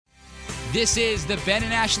This is the Ben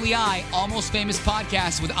and Ashley I Almost Famous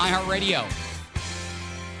podcast with iHeartRadio.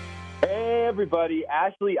 Hey, everybody.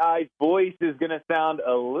 Ashley I's voice is going to sound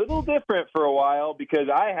a little different for a while because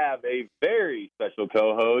I have a very special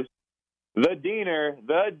co-host, the Deaner,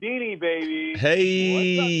 the Deanie, baby.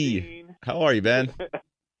 Hey. What's up, Dean? How are you, Ben?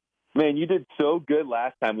 Man, you did so good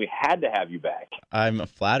last time. We had to have you back. I'm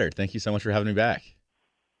flattered. Thank you so much for having me back.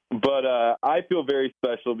 But I feel very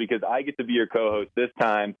special because I get to be your co-host this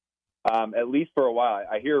time, at least for a while.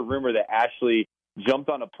 I hear a rumor that Ashley jumped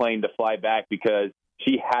on a plane to fly back because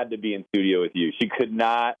she had to be in studio with you. She could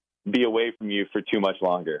not be away from you for too much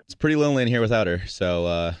longer. It's pretty lonely in here without her,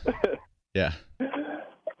 so yeah.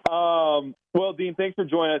 Well, Dean, thanks for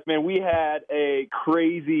joining us, man. We had a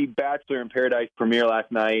crazy Bachelor in Paradise premiere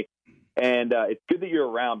last night, and it's good that you're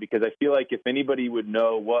around because I feel like if anybody would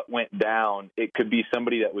know what went down, it could be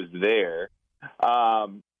somebody that was there.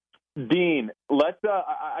 Dean, let's.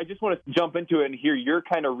 I just want to jump into it and hear your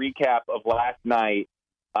kind of recap of last night,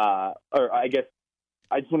 or I guess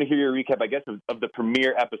I just want to hear your recap, I guess, of the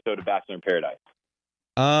premiere episode of Bachelor in Paradise.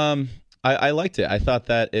 I liked it. I thought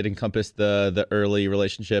that it encompassed the early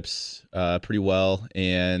relationships pretty well,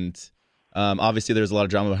 and obviously there's a lot of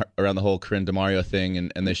drama around the whole Corinne DeMario thing,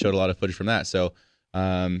 and they showed a lot of footage from that. So,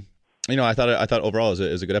 I thought overall it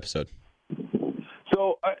was a good episode.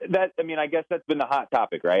 So I guess that's been the hot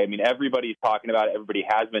topic, right? I mean, everybody's talking about it. Everybody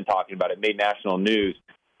has been talking about it. Made national news.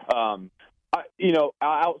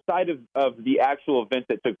 Outside of the actual event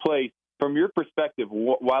that took place, from your perspective,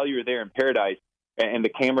 while you were there in Paradise and the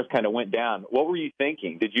cameras kind of went down, what were you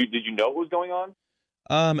thinking? Did you know what was going on?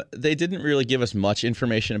 They didn't really give us much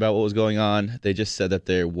information about what was going on. They just said that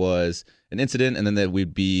there was an incident, and then they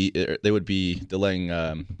would be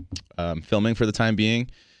delaying filming for the time being.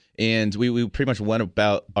 And we pretty much went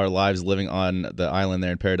about our lives living on the island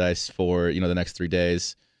there in Paradise for the next 3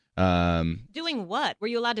 days. Doing what? Were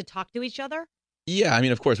you allowed to talk to each other? Yeah, I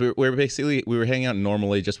mean, of course, we were hanging out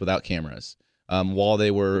normally just without cameras while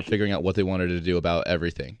they were figuring out what they wanted to do about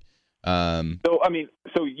everything. So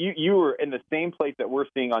you were in the same place that we're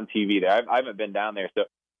seeing on TV there. I haven't been down there, so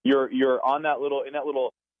you're on that little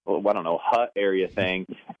I don't know, hut area thing,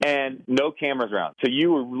 and no cameras around. So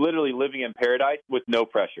you were literally living in paradise with no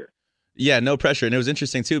pressure. Yeah, no pressure. And it was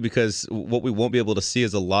interesting, too, because what we won't be able to see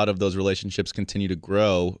is a lot of those relationships continue to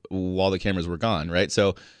grow while the cameras were gone, right?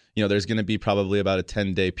 So, there's going to be probably about a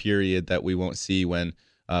 10-day period that we won't see when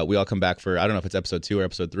we all come back for, I don't know if it's episode 2 or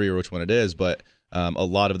episode 3 or which one it is, but a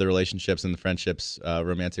lot of the relationships and the friendships,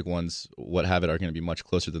 romantic ones, what have it, are going to be much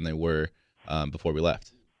closer than they were before we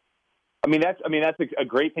left. That's a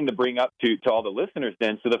great thing to bring up to all the listeners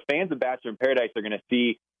then. So the fans of Bachelor in Paradise are going to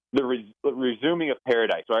see the resuming of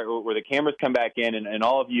Paradise, right, where the cameras come back in and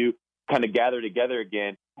all of you kind of gather together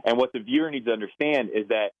again. And what the viewer needs to understand is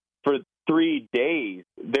that for 3 days,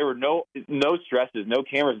 there were no stresses, no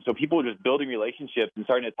cameras. And so people were just building relationships and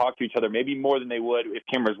starting to talk to each other, maybe more than they would if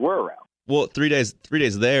cameras were around. Well, 3 days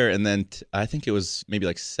there, and then I think it was maybe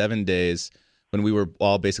like 7 days when we were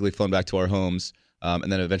all basically flown back to our homes.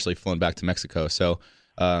 And then eventually flown back to Mexico. So,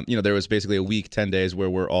 there was basically a week, 10 days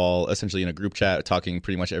where we're all essentially in a group chat talking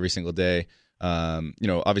pretty much every single day.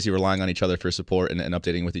 Obviously relying on each other for support and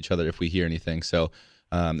updating with each other if we hear anything. So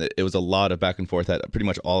it was a lot of back and forth that pretty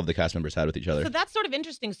much all of the cast members had with each other. So that's sort of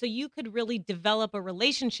interesting. So you could really develop a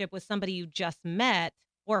relationship with somebody you just met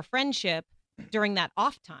or a friendship during that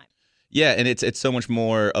off time. Yeah, and it's so much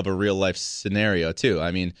more of a real life scenario too.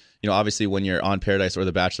 I mean, obviously when you're on Paradise or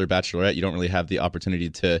The Bachelor, Bachelorette, you don't really have the opportunity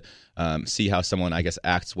to see how someone, I guess,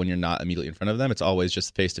 acts when you're not immediately in front of them. It's always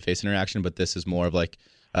just face-to-face interaction, but this is more of like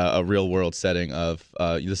a real world setting of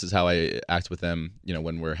this is how I act with them,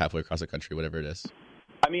 when we're halfway across the country, whatever it is.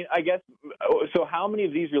 I guess, so how many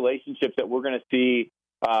of these relationships that we're going to see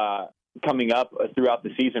coming up throughout the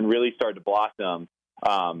season really start to blossom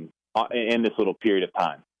in this little period of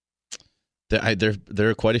time? There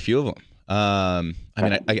are quite a few of them.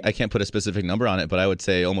 I can't put a specific number on it, but I would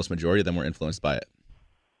say almost majority of them were influenced by it.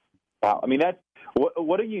 Wow. That's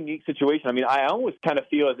what a unique situation. I almost kind of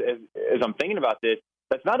feel as I'm thinking about this,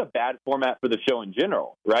 that's not a bad format for the show in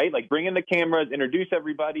general, right? Like bring in the cameras, introduce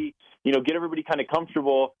everybody, get everybody kind of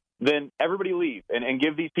comfortable, then everybody leave and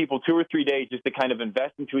give these people 2 or 3 days just to kind of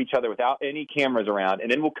invest into each other without any cameras around.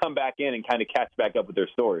 And then we'll come back in and kind of catch back up with their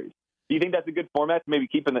stories. Do you think that's a good format to maybe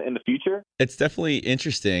keep in the future? It's definitely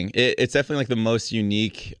interesting. It's definitely like the most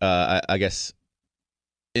unique, I guess,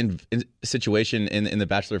 in situation in the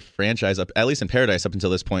Bachelor franchise, at least in Paradise up until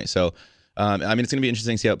this point. So, it's going to be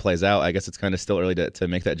interesting to see how it plays out. I guess it's kind of still early to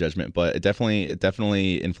make that judgment, but it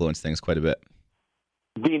definitely influenced things quite a bit.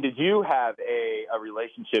 Dean, did you have a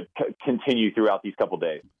relationship continue throughout these couple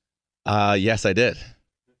days? Yes, I did.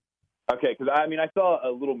 Okay, because I saw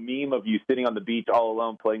a little meme of you sitting on the beach all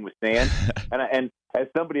alone playing with sand, and as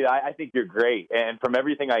somebody, I think you're great. And from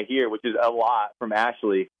everything I hear, which is a lot from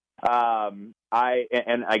Ashley,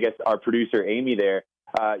 I guess our producer Amy there,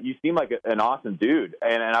 you seem like an awesome dude.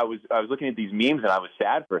 And I was looking at these memes and I was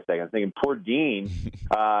sad for a second. I was thinking, poor Dean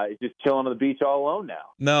is just chilling on the beach all alone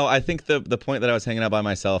now. No, I think the point that I was hanging out by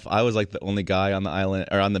myself, I was like the only guy on the island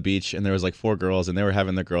or on the beach, and there was like 4 girls, and they were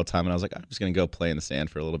having their girl time, and I was like, I'm just gonna go play in the sand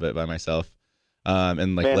for a little bit by myself,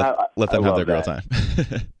 and like let them have their girl time.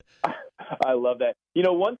 I love that.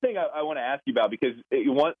 One thing I want to ask you about, because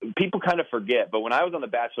people kind of forget, but when I was on The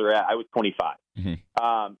Bachelorette, I was 25.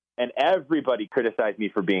 Mm-hmm. And everybody criticized me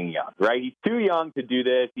for being young, right? He's too young to do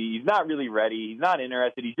this. He's not really ready. He's not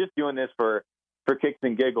interested. He's just doing this for kicks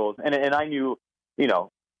and giggles. And I knew,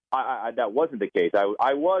 I that wasn't the case.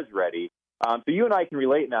 I was ready. So you and I can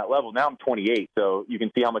relate in that level. Now I'm 28, so you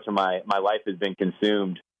can see how much of my life has been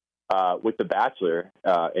consumed with The Bachelor,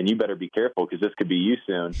 and you better be careful because this could be you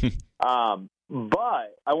soon.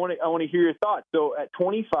 But I want to hear your thoughts. So at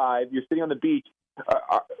 25, you're sitting on the beach.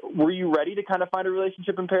 Were you ready to kind of find a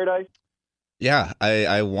relationship in paradise? Yeah,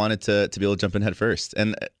 I wanted to be able to jump in head first,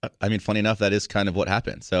 and I mean, funny enough, that is kind of what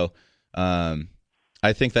happened. So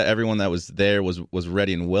I think that everyone that was there was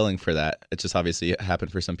ready and willing for that. It just obviously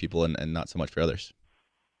happened for some people and not so much for others.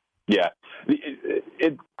 Yeah.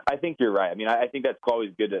 I think you're right. I mean, I think that's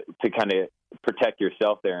always good to kind of protect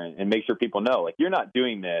yourself there and make sure people know, like, you're not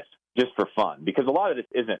doing this just for fun, because a lot of this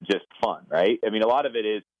isn't just fun, right? I mean, a lot of it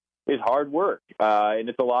is hard work, and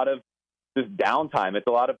it's a lot of just downtime. It's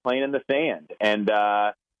a lot of playing in the sand, and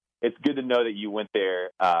it's good to know that you went there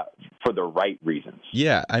for the right reasons.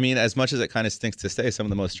 Yeah, I mean, as much as it kind of stinks to say, some of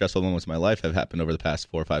the most stressful moments of my life have happened over the past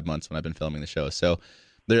 4 or 5 months when I've been filming the show. So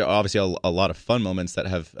there are obviously a lot of fun moments that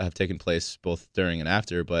have taken place both during and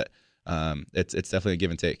after, but it's definitely a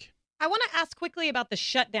give and take. I want to ask quickly about the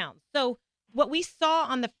shutdown. So what we saw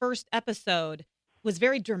on the first episode was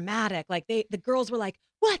very dramatic. Like the girls were like,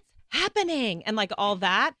 "What's happening?" and like all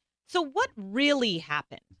that. So what really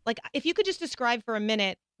happened? Like, if you could just describe for a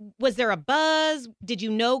minute, was there a buzz? Did you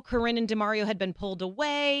know Corinne and DeMario had been pulled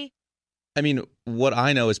away? I mean, what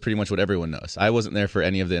I know is pretty much what everyone knows. I wasn't there for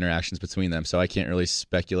any of the interactions between them, so I can't really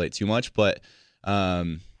speculate too much. But,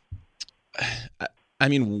 I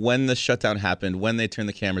mean, when the shutdown happened, when they turned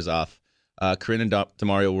the cameras off, Corinne and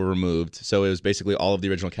DeMario were removed. So it was basically all of the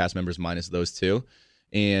original cast members minus those two.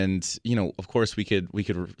 And, of course, we could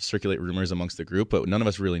circulate rumors amongst the group, but none of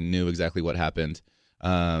us really knew exactly what happened.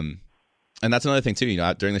 And that's another thing, too.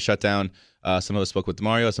 During the shutdown, some of us spoke with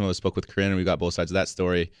DeMario, some of us spoke with Corinne, and we got both sides of that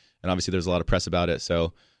story. And obviously there's a lot of press about it.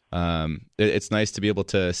 So it's nice to be able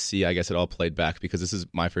to see, I guess, it all played back, because this is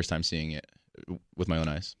my first time seeing it with my own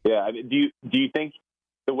eyes. Yeah. I mean, do you think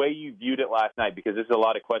the way you viewed it last night, because there's a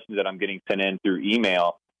lot of questions that I'm getting sent in through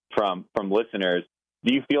email from listeners,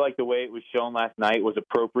 do you feel like the way it was shown last night was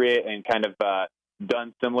appropriate and kind of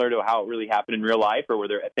done similar to how it really happened in real life? Or were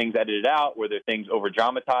there things edited out? Were there things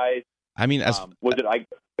over-dramatized? I mean, was it a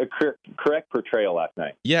correct portrayal last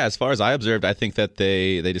night? Yeah, as far as I observed, I think that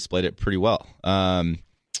they displayed it pretty well.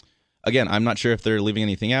 Again, I'm not sure if they're leaving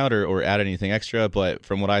anything out or add anything extra, but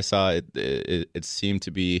from what I saw, it seemed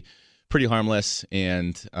to be pretty harmless.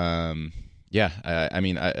 And yeah,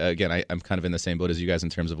 I'm kind of in the same boat as you guys in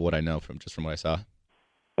terms of what I know from what I saw.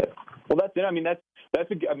 Well, that's it. I mean,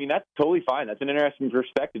 that's totally fine. That's an interesting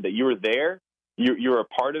perspective, that you were there, you're a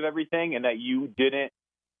part of everything, and that you didn't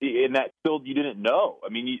know. I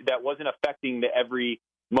mean, that wasn't affecting every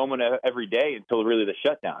moment of every day until really the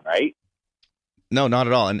shutdown, right? No, not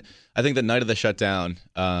at all. And I think the night of the shutdown,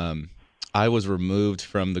 I was removed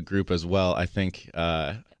from the group as well. I think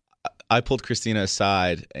I pulled Christina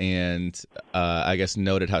aside and I guess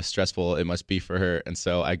noted how stressful it must be for her, and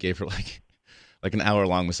so I gave her like an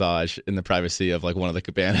hour-long massage in the privacy of like one of the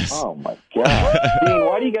cabanas. Oh my God, Dean!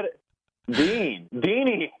 Why do you get it,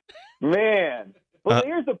 Deanie? Man. Well,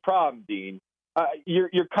 here's the problem, Dean.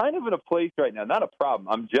 You're kind of in a place right now. Not a problem.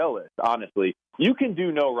 I'm jealous, honestly. You can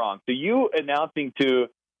do no wrong. So you announcing to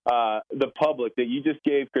the public that you just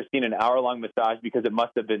gave Christine an hour-long massage because it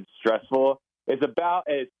must have been stressful is about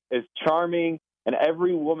as charming. And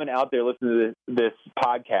every woman out there listening to this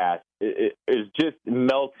podcast is just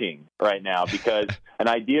melting right now, because an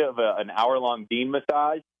idea of an hour-long Dean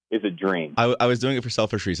massage is a dream. I was doing it for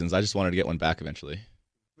selfish reasons. I just wanted to get one back eventually.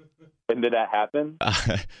 And did that happen?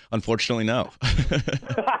 Unfortunately, no.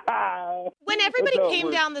 When everybody came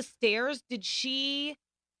down the stairs, was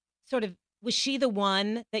she the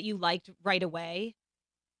one that you liked right away?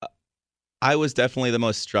 I was definitely the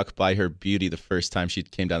most struck by her beauty the first time she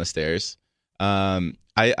came down the stairs.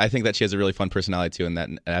 I think that she has a really fun personality too, and that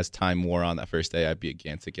as time wore on that first day, I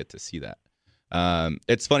began to get to see that.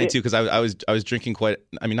 It's funny too because I was drinking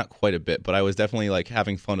not quite a bit, but I was definitely like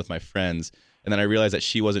having fun with my friends, and then I realized that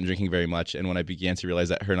she wasn't drinking very much, and when I began to realize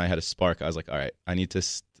that her and I had a spark, I was like, all right, I need to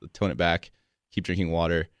tone it back, keep drinking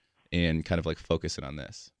water, and kind of like focus in on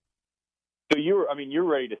this. So you're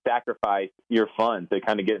ready to sacrifice your fun to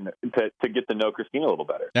kind of get to know Christina a little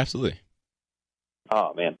better. Absolutely.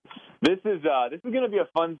 Oh man, this is going to be a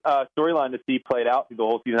fun storyline to see played out through the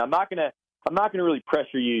whole season. I'm not gonna really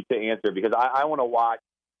pressure you to answer because I want to watch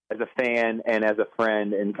as a fan and as a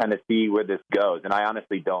friend and kind of see where this goes. And I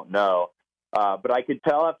honestly don't know, but I could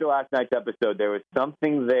tell after last night's episode there was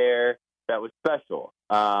something there that was special,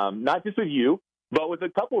 not just with you, but with a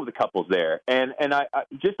couple of the couples there. And I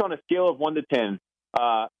just on a scale of 1 to 10,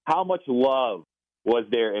 how much love was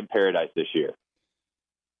there in Paradise this year?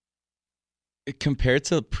 Compared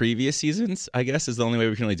to previous seasons, I guess is the only way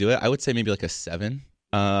we can really do it. I would say maybe like a 7.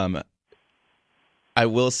 I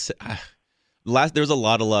will say there was a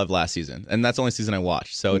lot of love last season, and that's the only season I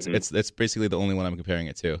watched. So it's basically the only one I'm comparing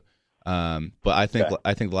it to. But I think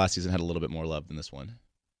the last season had a little bit more love than this one.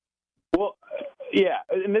 Well, yeah,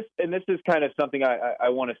 and this is kind of something I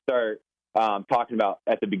want to start talking about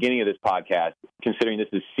at the beginning of this podcast, considering this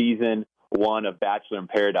is season 1 of Bachelor in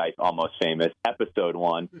Paradise, Almost Famous, episode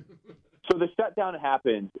 1. So the shutdown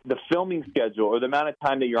happens, the filming schedule or the amount of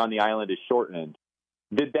time that you're on the island is shortened.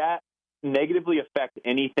 Did that negatively affect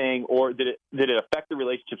anything, or did it affect the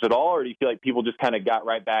relationships at all, or do you feel like people just kind of got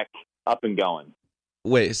right back up and going?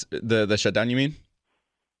 Wait, the shutdown you mean?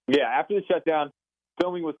 Yeah, after the shutdown,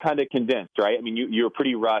 filming was kind of condensed, right? I mean, you were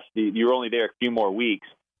pretty rushed. You were only there a few more weeks.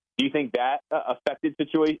 Do you think that affected the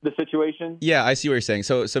situation? Yeah, I see what you're saying.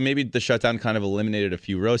 So maybe the shutdown kind of eliminated a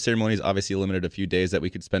few rose ceremonies, obviously eliminated a few days that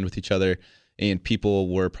we could spend with each other, and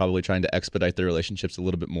people were probably trying to expedite their relationships a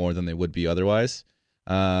little bit more than they would be otherwise.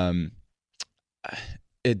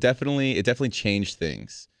 It definitely changed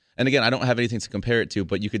things. And again, I don't have anything to compare it to,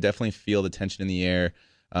 but you could definitely feel the tension in the air.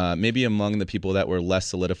 Maybe among the people that were less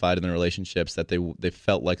solidified in their relationships, that they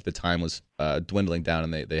felt like the time was dwindling down,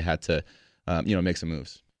 and they had to make some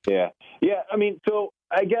moves. Yeah. I mean, so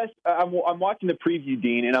I guess I'm watching the preview,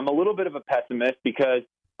 Dean, and I'm a little bit of a pessimist because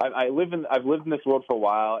I've lived in this world for a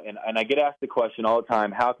while, and I get asked the question all the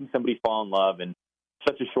time: how can somebody fall in love in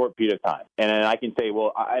such a short period of time? And I can say,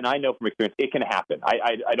 well, and I know from experience, it can happen.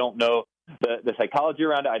 I don't know the psychology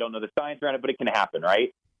around it, I don't know the science around it, but it can happen,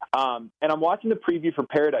 right? And I'm watching the preview for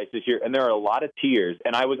Paradise this year, and there are a lot of tears,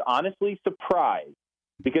 and I was honestly surprised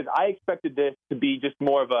because I expected this to be just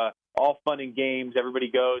more of a all fun and games. Everybody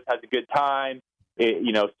goes, has a good time,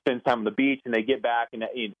 spends time on the beach, and they get back and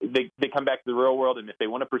they come back to the real world. And if they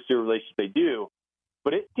want to pursue a relationship, they do.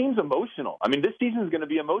 But it seems emotional. I mean, this season is going to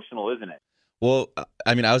be emotional, isn't it? Well,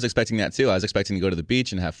 I mean, I was expecting that too. I was expecting to go to the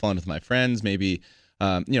beach and have fun with my friends, maybe,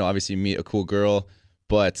 obviously meet a cool girl.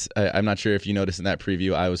 But I'm not sure if you noticed in that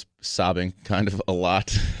preview, I was sobbing kind of a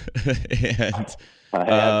lot. And I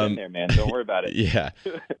have been there, man. Don't worry about it. Yeah.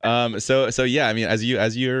 So yeah. I mean, as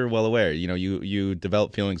you're well aware, you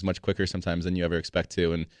develop feelings much quicker sometimes than you ever expect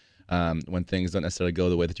to, and when things don't necessarily go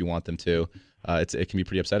the way that you want them to, it can be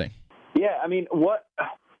pretty upsetting. Yeah. I mean, what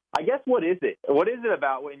is it? What is it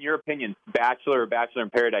about, in your opinion, Bachelor or Bachelor in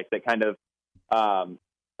Paradise that kind of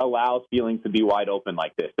allows feelings to be wide open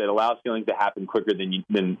like this? That allows feelings to happen quicker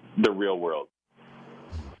than the real world?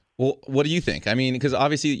 Well, what do you think? I mean, because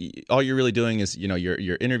obviously all you're really doing is,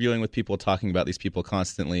 you're interviewing with people, talking about these people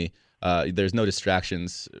constantly. There's no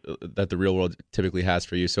distractions that the real world typically has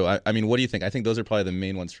for you. So, I mean, what do you think? I think those are probably the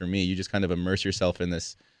main ones for me. You just kind of immerse yourself in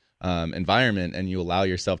this environment, and you allow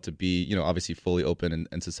yourself to be, obviously fully open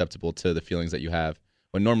and susceptible to the feelings that you have,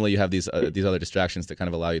 when normally you have these other distractions that kind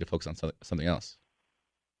of allow you to focus on something else.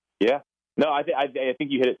 Yeah. No, I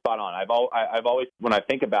think you hit it spot on. I've always, when I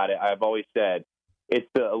think about it, I've always said, it's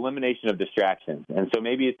the elimination of distractions. And so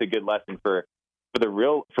maybe it's a good lesson for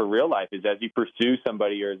real life is as you pursue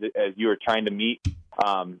somebody, or as you are trying to meet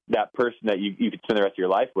that person that you could spend the rest of your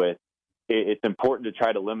life with, it's important to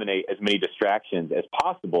try to eliminate as many distractions as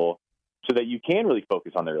possible so that you can really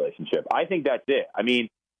focus on the relationship. I think that's it. I mean,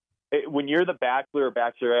 when you're the Bachelor or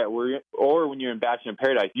Bachelorette, or when you're in Bachelor in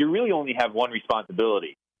Paradise, you really only have one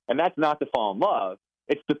responsibility, and that's not to fall in love.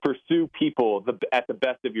 It's to pursue people at the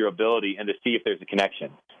best of your ability and to see if there's a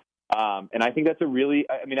connection. And I think that's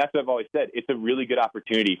that's what I've always said. It's a really good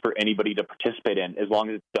opportunity for anybody to participate in, as long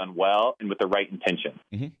as it's done well and with the right intention.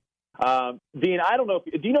 Mm-hmm. Dean, I don't know.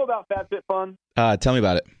 Do you know about FabFitFun? Tell me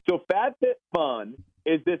about it. So FabFitFun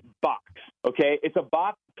is this box, okay? It's a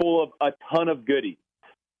box full of a ton of goodies.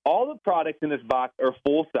 All the products in this box are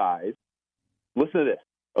full size. listen to this,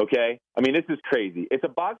 okay? I mean, this is crazy. It's a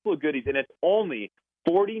box full of goodies, and it's only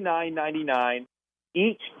 $49.99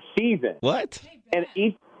 each season. What? And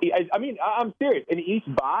I'm serious. And each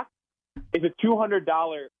box is a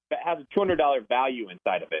 $200 has a $200 value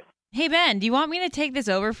inside of it. Hey, Ben, do you want me to take this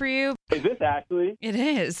over for you? Is this Ashley? It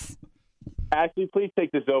is. Ashley, please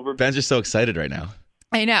take this over. Ben's just so excited right now.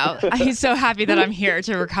 I know. He's so happy that I'm here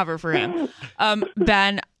to recover for him.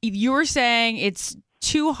 Ben, you were saying it's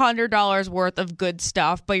 $200 worth of good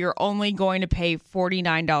stuff, but you're only going to pay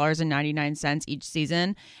 $49.99 each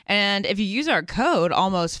season. And if you use our code,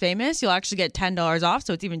 Almost Famous, you'll actually get $10 off,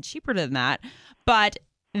 so it's even cheaper than that. But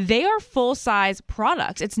they are full-size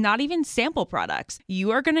products. It's not even sample products.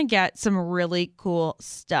 You are going to get some really cool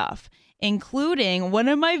stuff, including one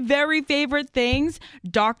of my very favorite things,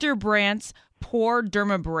 Dr. Brandt's Pore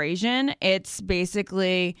Dermabrasion. It's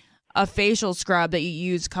basically a facial scrub that you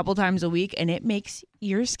use a couple times a week, and it makes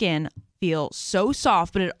your skin feel so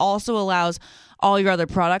soft, but it also allows all your other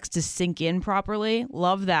products to sink in properly.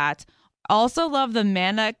 Love that. Also love the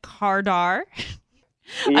Manna Cardar.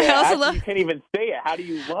 Yeah, I also Ashley, you can't even say it. How do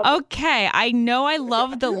you love it? Okay, I know I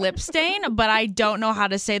love the lip stain, but I don't know how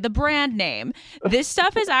to say the brand name. This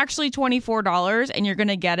stuff is actually $24, and you're going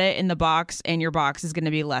to get it in the box, and your box is going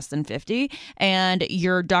to be less than $50. And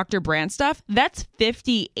your Dr. Brandt stuff, that's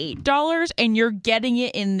 $58, and you're getting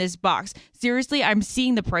it in this box. Seriously, I'm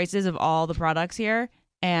seeing the prices of all the products here,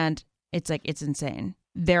 and it's insane.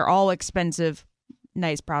 They're all expensive,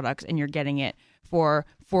 nice products, and you're getting it for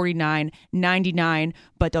 $49.99,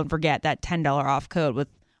 but don't forget that $10 off code with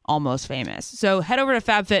Almost Famous. So head over to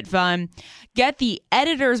FabFitFun, get the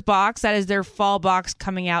Editor's Box. That is their fall box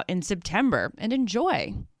coming out in September, and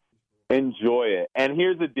enjoy. Enjoy it. And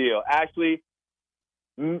here's the deal. Ashley,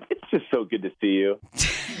 it's just so good to see you.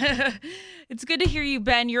 It's good to hear you,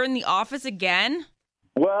 Ben. You're in the office again?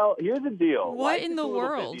 Well, here's the deal. What Life in is the a little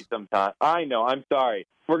world? busy sometimes. I know. I'm sorry.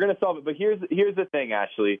 We're going to solve it. But here's the thing,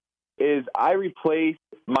 Ashley, is I replaced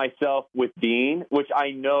myself with Dean, which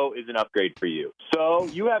I know is an upgrade for you. So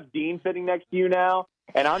you have Dean sitting next to you now,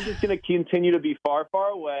 and I'm just going to continue to be far, far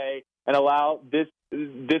away and allow this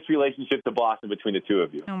relationship to blossom between the two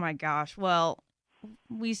of you. Oh, my gosh. Well,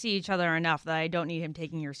 we see each other enough that I don't need him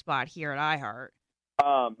taking your spot here at iHeart.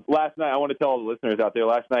 Last night, I want to tell all the listeners out there,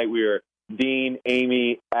 last night we were, Dean,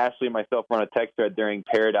 Amy, Ashley, and myself were on a text thread during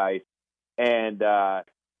Paradise, and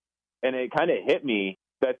it kind of hit me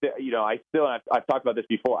that, I've talked about this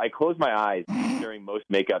before, I close my eyes during most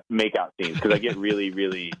makeout scenes because I get really,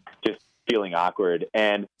 really just feeling awkward.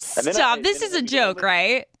 And then Stop. This is a joke,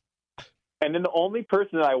 right? And then the only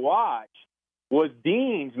person that I watched was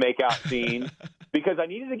Dean's makeout scene because I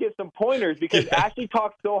needed to get some pointers because Ashley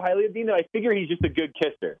talks so highly of Dean that I figure he's just a good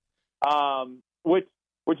kisser.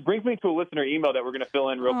 Which brings me to a listener email that we're going to fill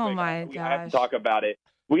in real quick. Oh, my gosh. I have to talk about it.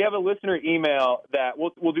 We have a listener email that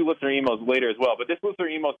we'll do listener emails later as well. But this listener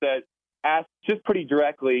email says, ask just pretty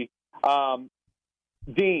directly,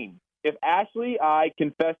 Dean, if Ashley I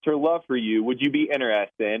confessed her love for you, would you be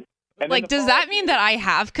interested? And does that mean that I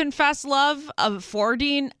have confessed love for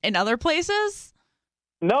Dean in other places?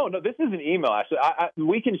 No, this is an email, Ashley.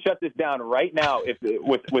 We can shut this down right now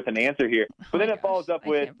with an answer here. But then it follows up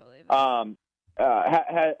with,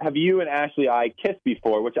 have you and Ashley I kissed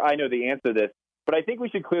before? Which I know the answer to this. But I think we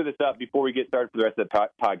should clear this up before we get started for the rest of the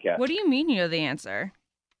podcast. What do you mean you know the answer?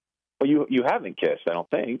 Well, you haven't kissed, I don't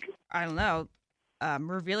think. I don't know.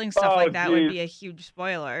 Revealing stuff like that would be a huge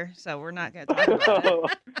spoiler, so we're not going to talk about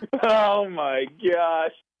it. Oh, my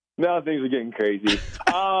gosh. Now things are getting crazy.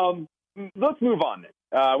 Let's move on then.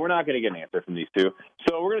 We're not going to get an answer from these two.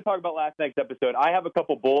 So we're going to talk about last night's episode. I have a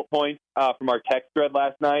couple bullet points from our text thread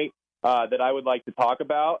last night that I would like to talk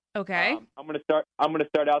about. Okay. I'm going to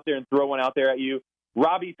start out there and throw one out there at you.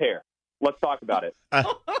 Robbie Pear. Let's talk about it.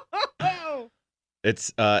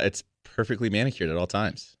 It's perfectly manicured at all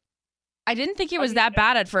times. I didn't think it was that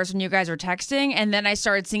bad at first when you guys were texting, and then I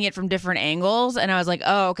started seeing it from different angles, and I was like,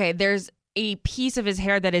 oh, okay, there's a piece of his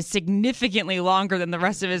hair that is significantly longer than the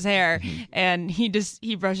rest of his hair, and he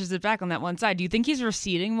brushes it back on that one side. Do you think he's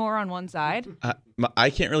receding more on one side?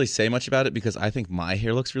 I can't really say much about it because I think my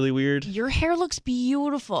hair looks really weird. Your hair looks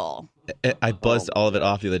beautiful. I buzzed all of it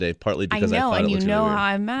off the other day, partly because I thought it and you looked know really weird. how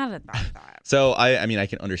I'm mad at that. So I mean, I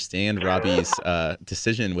can understand Robbie's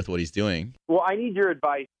decision with what he's doing. Well, I need your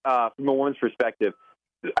advice from a woman's perspective.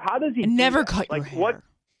 How does he never cut your hair?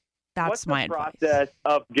 What's the process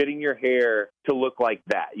of getting your hair to look like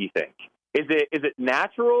that, you think? Is it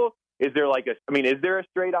natural? Is there is there a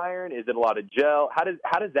straight iron? Is it a lot of gel? How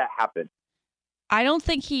does that happen? I don't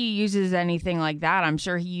think he uses anything like that. I'm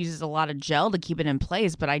sure he uses a lot of gel to keep it in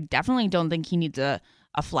place, but I definitely don't think he needs a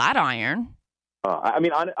flat iron. I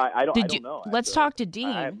mean, I don't know. Let's actually. talk to Dean.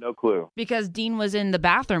 I have no clue. Because Dean was in the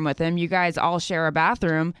bathroom with him. You guys all share a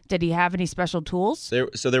bathroom. Did he have any special tools?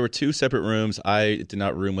 So there were two separate rooms. I did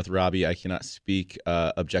not room with Robbie. I cannot speak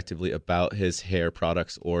objectively about his hair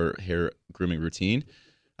products or hair grooming routine.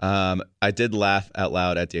 I did laugh out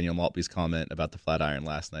loud at Daniel Maltby's comment about the flat iron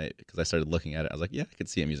last night because I started looking at it. I was like, yeah, I could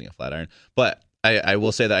see him using a flat iron. But I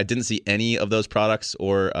will say that I didn't see any of those products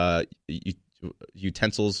or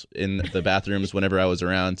utensils in the bathrooms whenever I was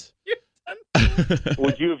around.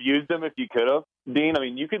 Would you have used them if you could have, Dean? I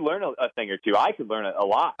mean, you could learn a thing or two. I could learn a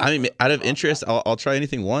lot. I mean, out of interest, I'll try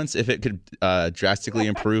anything once. If it could drastically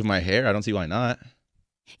improve my hair, I don't see why not.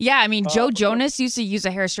 Yeah, I mean, Joe Jonas used to use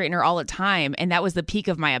a hair straightener all the time, and that was the peak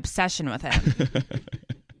of my obsession with him.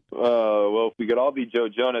 Well, if we could all be Joe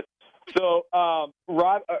Jonas. So,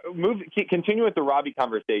 continue with the Robbie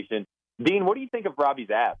conversation. Dean, what do you think of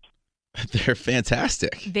Robbie's abs? They're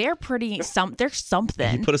fantastic. They're they're something.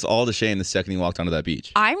 He put us all to shame the second he walked onto that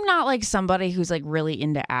beach. I'm not like somebody who's like really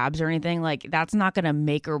into abs or anything. Like that's not going to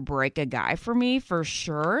make or break a guy for me for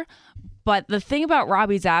sure. But the thing about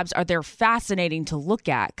Robbie's abs are they're fascinating to look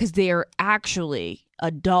at because they are actually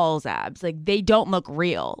a doll's abs. Like they don't look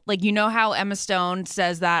real. Like you know how Emma Stone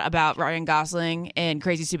says that about Ryan Gosling in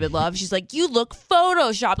Crazy Stupid Love? She's like, you look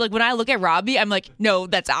photoshopped. Like when I look at Robbie, I'm like, no,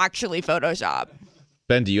 that's actually Photoshop.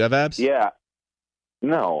 Ben, do you have abs? Yeah.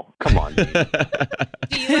 No, come on. Do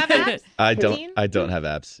you have abs? I Dean? don't have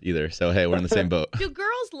abs either. So hey, we're in the same boat. Do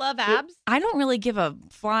girls love abs? I don't really give a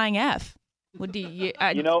flying F. What do you?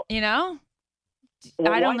 You know?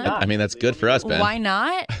 Well, I don't why know. not? I mean, that's good for us, Ben. Why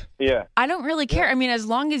not? Yeah. I don't really care. I mean, as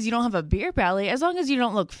long as you don't have a beer belly, as long as you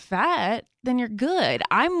don't look fat, then you're good.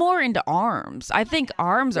 I'm more into arms. I think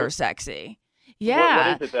arms are sexy.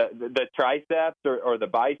 Yeah. What is it, the triceps or the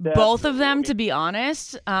biceps? Both of them, to be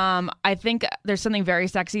honest. I think there's something very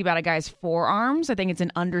sexy about a guy's forearms. I think it's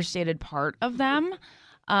an understated part of them.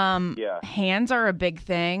 Hands are a big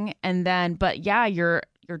thing. And then, but yeah, your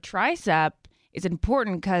tricep is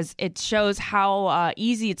important because it shows how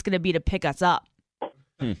easy it's going to be to pick us up.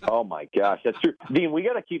 Oh, my gosh. That's true. Dean, we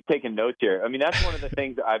got to keep taking notes here. I mean, that's one of the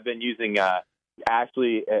things I've been using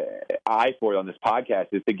Ashley eye for on this podcast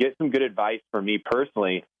is to get some good advice for me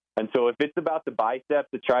personally. And so if it's about the biceps,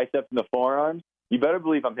 the triceps, and the forearms, you better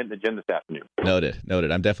believe I'm hitting the gym this afternoon.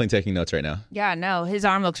 Noted. I'm definitely taking notes right now. Yeah, no, his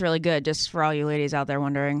arm looks really good, just for all you ladies out there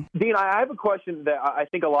wondering. Dean, I have a question that I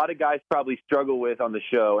think a lot of guys probably struggle with on the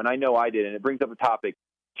show, and I know I did, and it brings up a topic.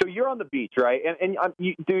 So you're on the beach, right? And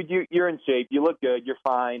you're in shape. You look good. You're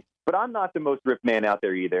fine. But I'm not the most ripped man out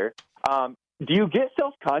there either. Do you get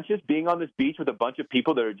self-conscious being on this beach with a bunch of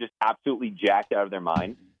people that are just absolutely jacked out of their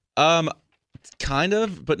mind? Kind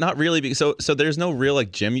of, but not really. So there's no real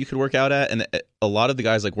like gym you could work out at, and a lot of the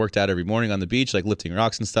guys like worked out every morning on the beach, like lifting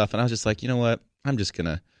rocks and stuff. And I was just like, you know what? I'm just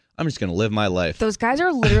gonna live my life. Those guys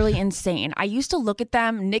are literally insane. I used to look at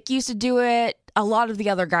them. Nick used to do it. A lot of the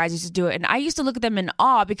other guys used to do it. And I used to look at them in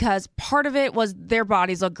awe because part of it was their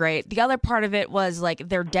bodies look great. The other part of it was like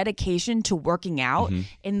their dedication to working out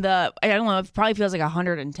in the, I don't know, it probably feels like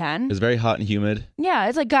 110. It's very hot and humid. Yeah.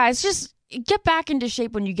 It's like, guys, just get back into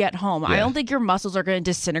shape when you get home. Yeah. I don't think your muscles are going to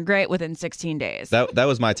disintegrate within 16 days. That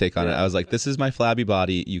was my take on it. I was like, this is my flabby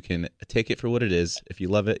body. You can take it for what it is. If you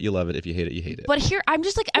love it, you love it. If you hate it, you hate it. But here, I'm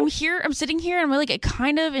sitting here and I'm like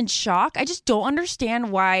kind of in shock. I just don't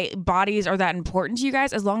understand why bodies are that important to you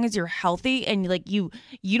guys as long as you're healthy and like you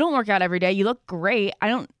don't work out every day. You look great.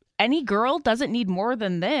 Any girl doesn't need more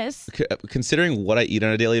than this. Considering what I eat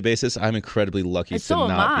on a daily basis, I'm incredibly lucky to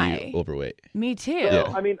not be overweight. Me too.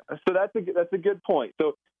 Yeah. I mean, so that's a good point.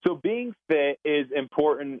 So being fit is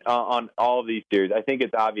important on all of these series. I think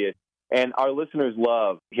it's obvious, and our listeners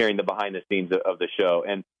love hearing the behind the scenes of the show.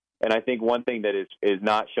 And I think one thing that is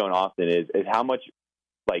not shown often is how much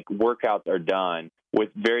like workouts are done with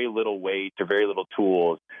very little weight or very little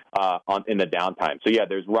tools in the downtime. So yeah,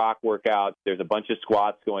 there's rock workouts, there's a bunch of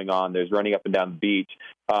squats going on, there's running up and down the beach,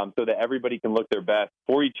 so that everybody can look their best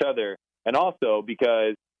for each other, and also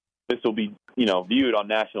because this will be viewed on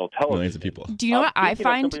national television. Millions of people. Do you know what I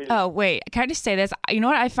find? Oh wait, can I just say this? You know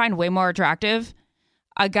what I find way more attractive?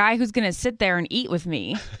 A guy who's gonna sit there and eat with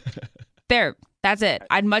me. That's it.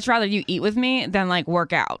 I'd much rather you eat with me than like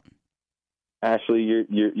work out. Ashley,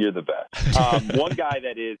 you're the best. One guy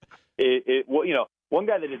that is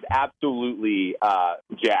absolutely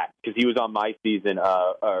jacked because he was on my season,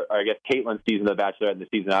 or I guess Caitlin's season of The Bachelor, and the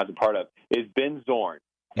season I was a part of, is Ben Zorn.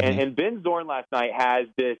 And Ben Zorn last night has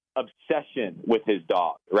this obsession with his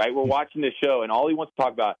dog. Right, we're watching this show, and all he wants to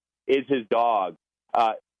talk about is his dog.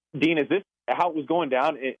 Dean, is this how it was going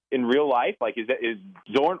down in real life? Like, is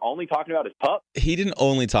Zorn only talking about his pup? He didn't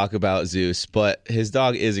only talk about Zeus, but his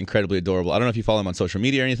dog is incredibly adorable. I don't know if you follow him on social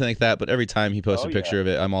media or anything like that, but every time he posts a picture of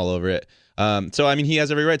it, I'm all over it. So, I mean, he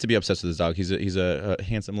has every right to be obsessed with his dog. He's a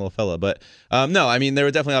handsome little fella. But no, I mean, there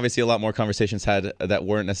were definitely obviously a lot more conversations had that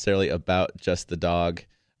weren't necessarily about just the dog.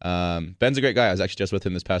 Ben's a great guy. I was actually just with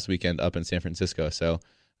him this past weekend up in San Francisco. So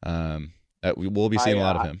we will be seeing a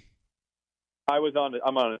lot of him. I'm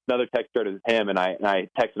on another text thread with him, and I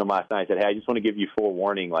texted him last night. I said, hey, I just want to give you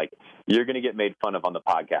forewarning. Like, you're going to get made fun of on the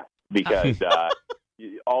podcast because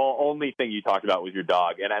only thing you talked about was your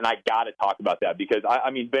dog. And I got to talk about that because,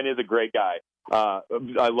 I mean, Ben is a great guy. I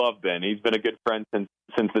love Ben. He's been a good friend since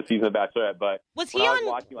the season of Bachelorette. But was he I was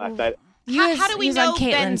watching last night. How do we know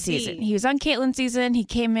Ben's season? He was on Caitlin's season. He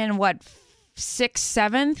came in, 6th,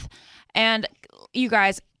 7th? And you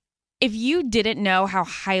guys, if you didn't know how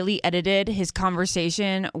highly edited his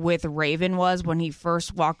conversation with Raven was when he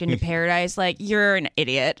first walked into Paradise, like, you're an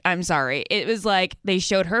idiot. I'm sorry. It was like they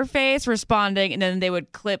showed her face responding, and then they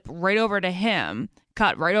would clip right over to him,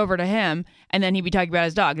 cut right over to him, and then he'd be talking about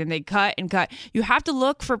his dog. And they'd cut and cut. You have to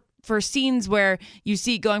look for scenes where you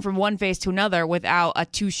see going from one face to another without a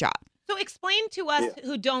two-shot. So explain to us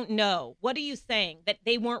who don't know, what are you saying? That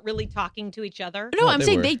they weren't really talking to each other? No, I'm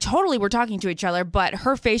saying they totally were talking to each other, but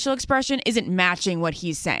her facial expression isn't matching what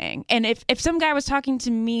he's saying. And if some guy was talking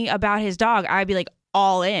to me about his dog, I'd be like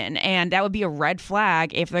all in, and that would be a red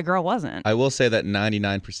flag if the girl wasn't. I will say that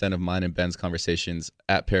 99% of mine and Ben's conversations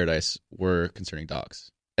at Paradise were concerning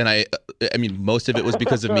dogs. And I mean, most of it was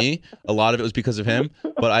because of me. A lot of it was because of him,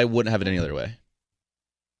 but I wouldn't have it any other way.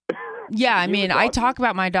 Yeah, I mean, I talk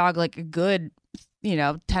about my dog like a good,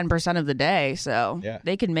 10% of the day, so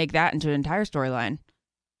they can make that into an entire storyline.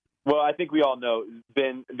 Well, I think we all know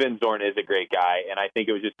Ben Zorn is a great guy, and I think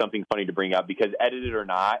it was just something funny to bring up because, edited or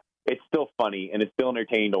not, it's still funny and it's still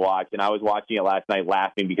entertaining to watch. And I was watching it last night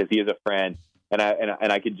laughing because he is a friend, and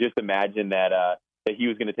I could just imagine that he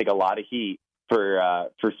was going to take a lot of heat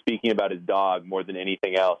for speaking about his dog more than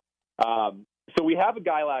anything else. So we have a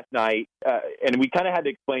guy last night, and we kind of had to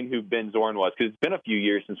explain who Ben Zorn was because it's been a few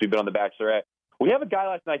years since we've been on The Bachelorette. We have a guy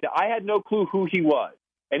last night that I had no clue who he was.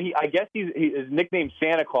 And I guess he's nicknamed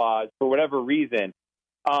Santa Claus for whatever reason.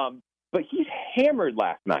 But he's hammered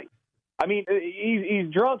last night. I mean,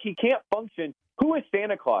 he's drunk. He can't function. Who is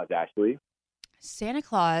Santa Claus, Ashley? Santa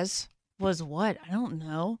Claus was what? I don't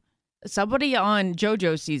know. Somebody on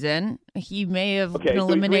JoJo's season. He may have been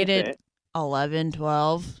eliminated 11,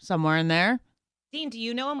 12, somewhere in there. Dean, do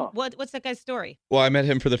you know him? What's that guy's story? Well, I met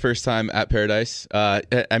him for the first time at Paradise. I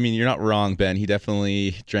mean, you're not wrong, Ben. He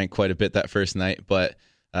definitely drank quite a bit that first night, but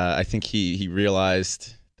I think he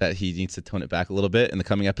realized that he needs to tone it back a little bit. In the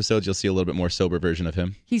coming episodes, you'll see a little bit more sober version of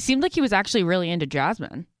him. He seemed like he was actually really into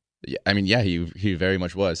Jasmine. Yeah, I mean, yeah, he very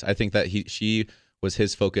much was. I think that she was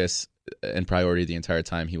his focus and priority the entire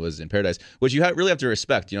time he was in Paradise, which you really have to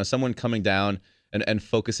respect. Someone coming down and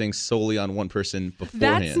focusing solely on one person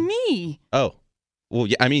beforehand. That's me. Oh. Well,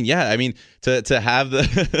 yeah. I mean, to have the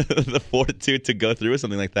the fortitude to go through with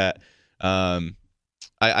something like that,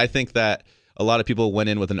 I think that a lot of people went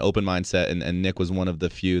in with an open mindset, and Nick was one of the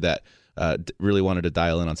few that really wanted to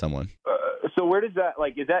dial in on someone. So where does that,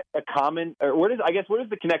 is that a common, or where does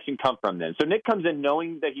the connection come from then? So Nick comes in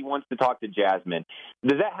knowing that he wants to talk to Jasmine.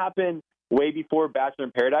 Does that happen way before Bachelor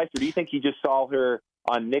in Paradise, or do you think he just saw her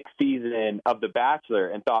on Nick's season of The Bachelor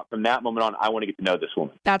and thought from that moment on, I want to get to know this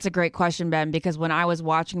woman? That's a great question, Ben, because when I was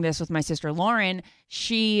watching this with my sister Lauren,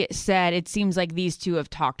 she said it seems like these two have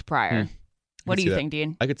talked prior. What do you think,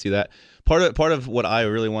 Dean? I could see that. Part of what I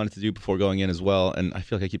really wanted to do before going in as well, and I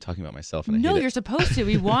feel like I keep talking about myself. And you're supposed to.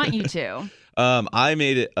 We want you to. I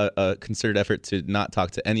made it a concerted effort to not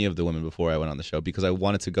talk to any of the women before I went on the show because I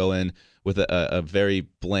wanted to go in with a very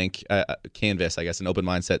blank canvas, I guess, an open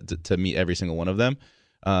mindset to meet every single one of them.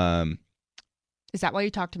 Is that why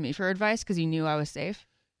you talked to me for advice? Because you knew I was safe?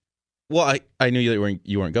 Well, I knew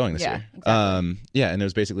you weren't going this year. Exactly. And it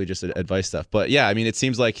was basically just advice stuff. But yeah, I mean, it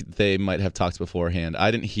seems like they might have talked beforehand.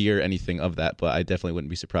 I didn't hear anything of that, but I definitely wouldn't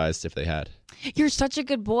be surprised if they had. You're such a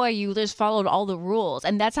good boy. You just followed all the rules,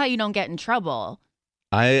 and that's how you don't get in trouble.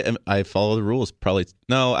 I follow the rules. Probably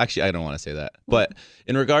no, actually, I don't want to say that. But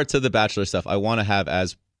in regard to the Bachelor stuff, I want to have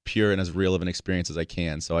as pure and as real of an experience as I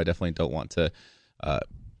can. So I definitely don't want to.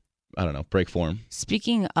 Break form.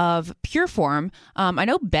 Speaking of pure form, I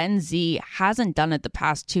know Ben Z hasn't done it the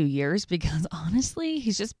past 2 years because honestly,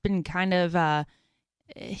 he's just been kind of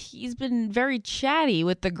he's been very chatty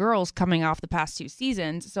with the girls coming off the past 2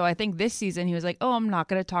 seasons. So I think this season he was like, oh, I'm not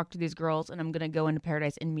going to talk to these girls and I'm going to go into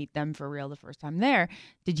Paradise and meet them for real the first time there.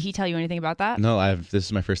 Did he tell you anything about that? No, this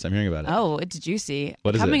is my first time hearing about it. Oh, it's juicy.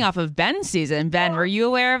 What is Coming it? off of Ben's season. Ben, were you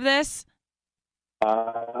aware of this?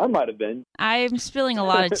 I might have been. I'm spilling a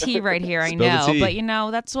lot of tea right here, I Spill the know. tea.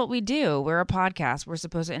 But, that's what we do. We're a podcast. We're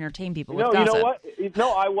supposed to entertain people with You gossip. know what?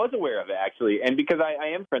 No, I was aware of it, actually. And because I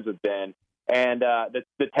am friends with Ben, and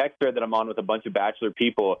the text thread that I'm on with a bunch of Bachelor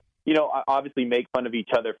people, I obviously make fun of each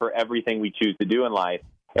other for everything we choose to do in life.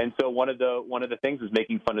 And so one of the things was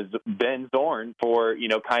making fun of Ben Zorn for,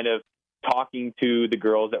 kind of talking to the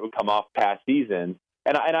girls that would come off past seasons.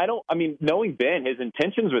 And knowing Ben, his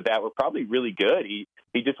intentions with that were probably really good. He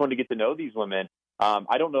just wanted to get to know these women.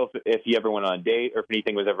 I don't know if he ever went on a date or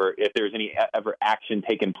if there was any ever action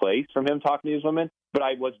taken place from him talking to these women. But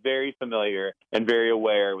I was very familiar and very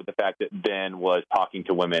aware with the fact that Ben was talking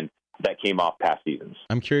to women that came off past seasons.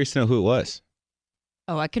 I'm curious to know who it was.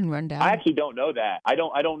 Oh, I can run down. I actually don't know that. I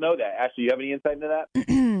don't know that. Ashley, you have any insight into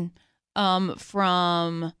that?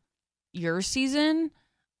 From your season,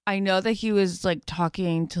 I know that he was like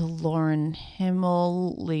talking to Lauren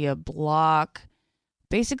Himmel, Leah Block,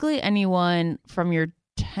 basically anyone from your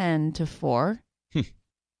 10 to 4.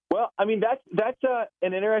 Well, that's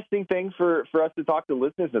an interesting thing for us to talk to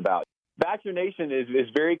listeners about. Bachelor Nation is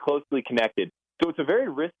very closely connected. So it's a very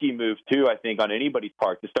risky move, too, I think, on anybody's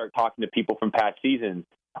part to start talking to people from past seasons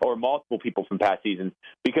or multiple people from past seasons,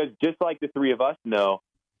 because just like the three of us know,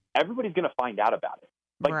 everybody's going to find out about it,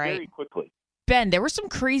 very quickly. Ben, there were some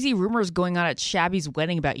crazy rumors going on at Shabby's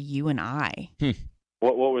wedding about you and I.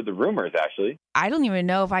 What were the rumors, Ashley? I don't even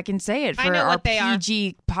know if I can say it I for know our what they are.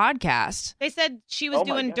 PG podcast. They said she was Oh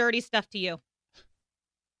my doing God. dirty stuff to you.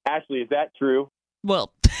 Ashley, is that true?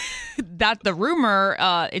 Well, that the rumor,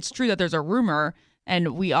 it's true that there's a rumor,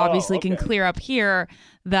 and we obviously can okay. clear up here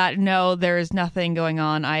that no, there is nothing going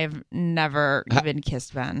on. I have never even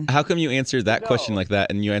kissed Ben. How come you answered that No. question like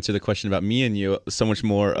that, and you answered the question about me and you so much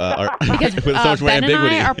more, Because with so much more Ben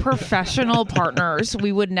ambiguity? and I are professional partners.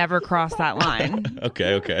 We would never cross that line.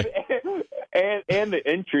 Okay. And the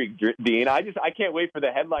intrigue, Dean. I can't wait for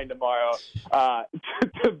the headline tomorrow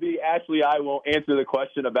to be Ashley I won't answer the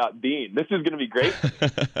question about Dean. This is going to be great.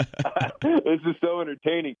 This is so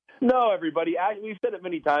entertaining. No, everybody. We've said it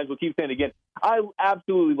many times. We'll keep saying it again. I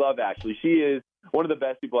absolutely love Ashley. She is one of the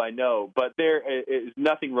best people I know, but there is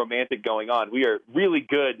nothing romantic going on. We are really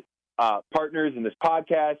good partners in this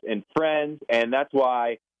podcast and friends, and that's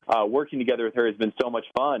why working together with her has been so much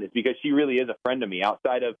fun. It's because she really is a friend to me.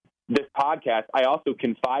 Outside of this podcast, I also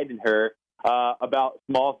confide in her about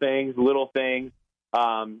small things, little things.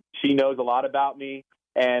 She knows a lot about me.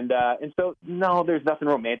 And so, no, there's nothing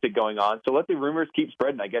romantic going on. So let the rumors keep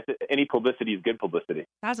spreading. I guess any publicity is good publicity.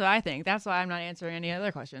 That's what I think. That's why I'm not answering any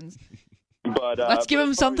other questions. But Let's give but him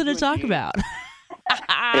as far something as to you and talk Dean- about.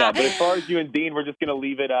 Yeah, but as far as you and Dean, we're just going to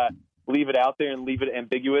leave it out there and leave it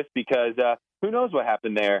ambiguous because who knows what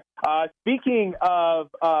happened there. Speaking of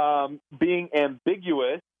being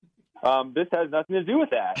ambiguous, this has nothing to do with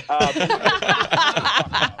that.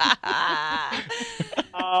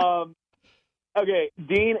 Okay,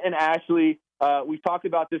 Dean and Ashley, we've talked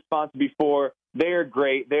about this sponsor before. They are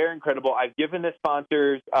great. They're incredible. I've given this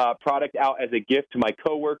sponsor's product out as a gift to my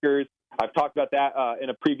coworkers. I've talked about that in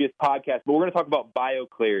a previous podcast, but we're going to talk about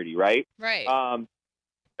BioClarity, right? Right.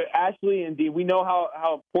 Ashley and Dean, we know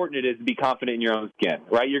how important it is to be confident in your own skin,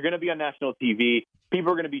 right? You're going to be on national TV.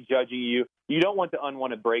 People are going to be judging you. You don't want the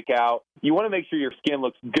unwanted breakout. You want to make sure your skin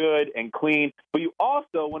looks good and clean, but you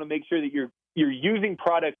also want to make sure that you're using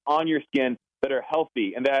products on your skin that are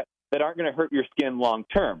healthy and that aren't going to hurt your skin long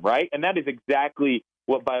term, right? And that is exactly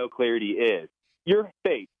what BioClarity is. Your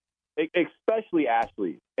face, especially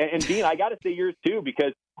Ashley. And Dean, I got to say yours too,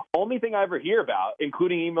 because only thing I ever hear about,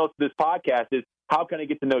 including emails to this podcast, is how can I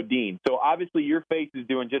get to know Dean? So obviously your face is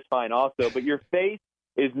doing just fine also, but your face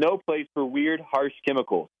is no place for weird, harsh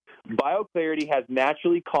chemicals. BioClarity has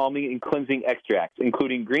naturally calming and cleansing extracts,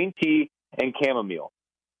 including green tea and chamomile.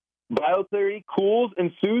 BioClarity cools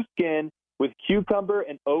and soothes skin with cucumber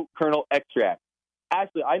and oat kernel extract.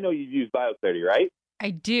 Ashley, I know you've used BioClarity, right? I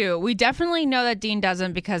do. We definitely know that Dean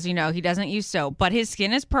doesn't because, he doesn't use soap, but his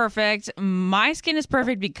skin is perfect. My skin is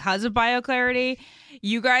perfect because of BioClarity.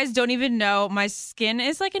 You guys don't even know. My skin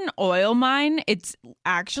is like an oil mine. It's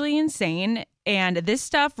actually insane. And this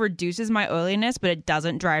stuff reduces my oiliness, but it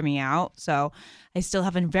doesn't dry me out. So I still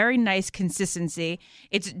have a very nice consistency.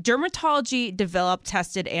 It's dermatology developed,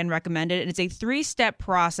 tested, and recommended. And it's a 3-step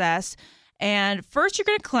process. And first, you're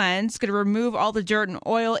going to cleanse, going to remove all the dirt and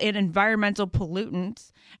oil and environmental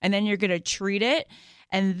pollutants, and then you're going to treat it.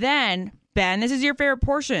 And then, Ben, this is your favorite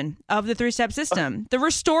portion of the 3-step system, the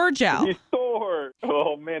Restore Gel. Restore.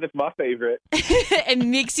 Oh, man, it's my favorite. It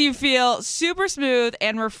makes you feel super smooth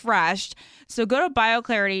and refreshed. So go to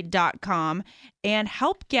bioclarity.com and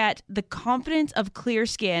help get the confidence of clear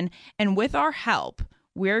skin. And with our help,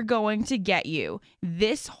 we're going to get you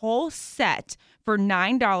this whole set for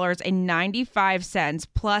 $9.95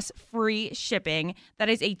 plus free shipping. That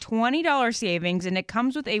is a $20 savings, and it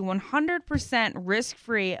comes with a 100%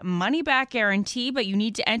 risk-free money-back guarantee, but you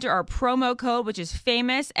need to enter our promo code, which is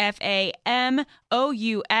FAMOUS, FAMOUS.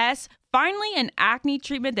 Finally, an acne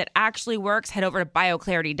treatment that actually works. Head over to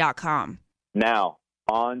bioclarity.com. Now,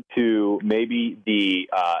 on to maybe the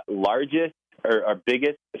largest or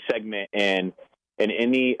biggest segment in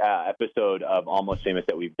any episode of Almost Famous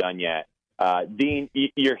that we've done yet. Dean,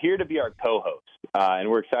 you're here to be our co-host, and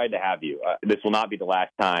we're excited to have you. This will not be the last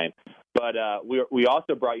time, but we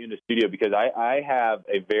also brought you into the studio because I have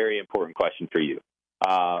a very important question for you,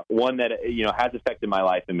 one that has affected my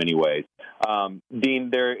life in many ways. Dean,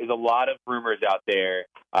 there is a lot of rumors out there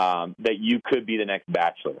that you could be the next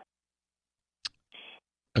Bachelor.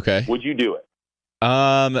 Okay. Would you do it?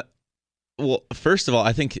 Well, first of all,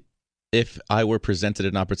 I think if I were presented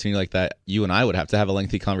an opportunity like that, you and I would have to have a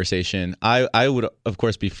lengthy conversation. I would, of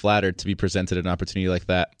course, be flattered to be presented an opportunity like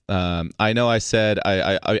that. I know I said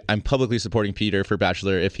I'm publicly supporting Peter for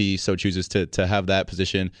Bachelor if he so chooses to have that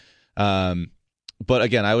position. But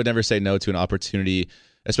again, I would never say no to an opportunity,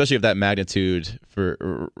 especially of that magnitude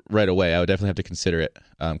for right away. I would definitely have to consider it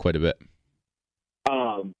quite a bit.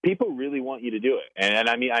 People really want you to do it. And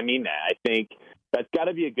I mean that. I think that's got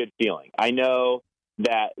to be a good feeling. I know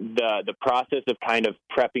that the process of kind of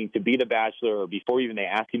prepping to be the Bachelor, or before even they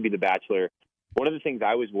ask you to be the Bachelor, one of the things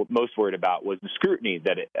I was most worried about was the scrutiny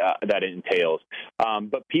that it entails.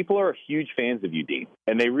 But people are huge fans of you, Dean,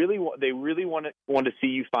 and they really want to see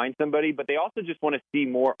you find somebody, but they also just want to see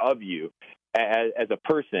more of you as a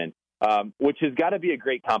person, which has got to be a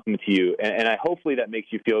great compliment to you. And hopefully that makes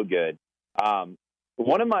you feel good.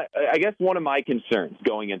 One of my concerns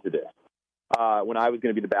going into this, when I was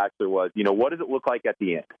going to be the Bachelor was, what does it look like at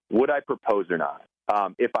the end? Would I propose or not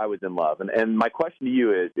if I was in love? And my question to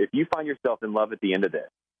you is, if you find yourself in love at the end of this,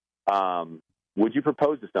 would you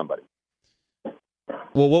propose to somebody?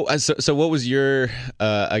 Well, so what was your,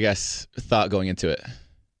 thought going into it?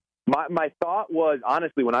 My thought was,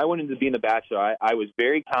 honestly, when I went into being the Bachelor, I was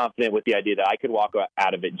very confident with the idea that I could walk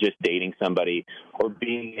out of it just dating somebody or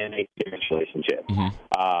being in a serious relationship. Mm-hmm.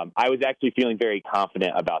 I was actually feeling very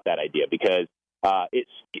confident about that idea because I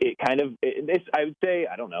would say,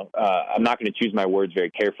 I don't know, I'm not going to choose my words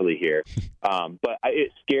very carefully here, but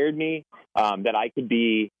it scared me that I could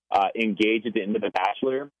be engaged at the end of the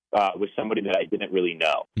Bachelor with somebody that I didn't really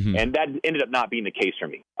know. Mm-hmm. And that ended up not being the case for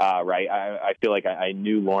me, right? I feel like I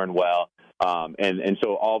knew Lauren well, and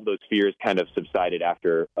so all of those fears kind of subsided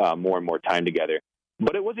after more and more time together.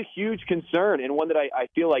 But it was a huge concern, and one that I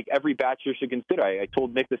feel like every Bachelor should consider. I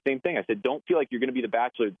told Nick the same thing. I said, don't feel like you're going to be the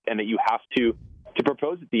Bachelor and that you have to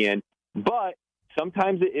propose at the end, but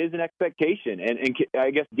sometimes it is an expectation. And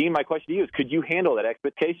I guess, Dean, my question to you is, could you handle that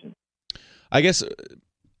expectation? I guess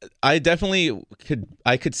I definitely could.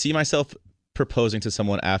 I could see myself proposing to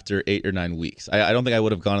someone after 8 or 9 weeks. I don't think I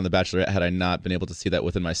would have gone on The Bachelorette had I not been able to see that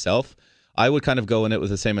within myself. I would kind of go in it with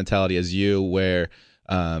the same mentality as you, where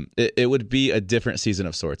it would be a different season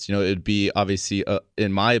of sorts. It would be obviously,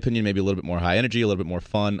 in my opinion, maybe a little bit more high energy, a little bit more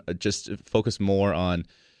fun, just focus more on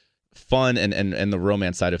fun and the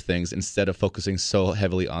romance side of things instead of focusing so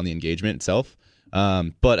heavily on the engagement itself.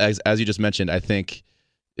 But as you just mentioned, I think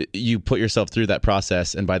you put yourself through that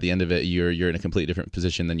process, and by the end of it, you're in a completely different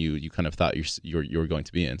position than you kind of thought you were going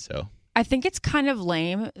to be in. So I think it's kind of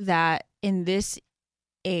lame that in this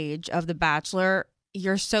age of The Bachelor,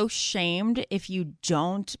 you're so shamed if you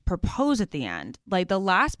don't propose at the end. Like, the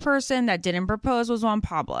last person that didn't propose was Juan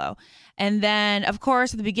Pablo. And then, of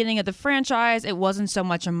course, at the beginning of the franchise, it wasn't so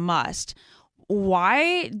much a must.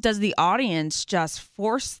 Why does the audience just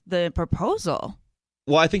force the proposal?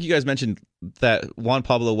 Well, I think you guys mentioned that Juan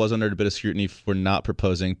Pablo was under a bit of scrutiny for not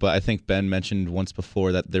proposing, but I think Ben mentioned once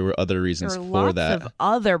before that there were other reasons for that. There are lots of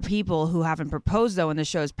other people who haven't proposed, though, in the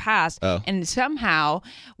show's past. Oh. And somehow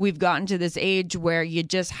we've gotten to this age where you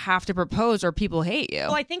just have to propose or people hate you.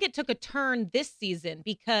 Well, I think it took a turn this season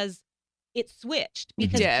because it switched.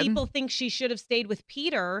 Because people think she should have stayed with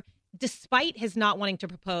Peter despite his not wanting to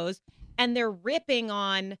propose. And they're ripping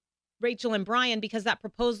on Rachel and Brian because that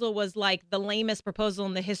proposal was like the lamest proposal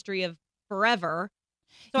in the history of forever.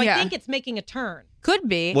 So I think it's making a turn. Could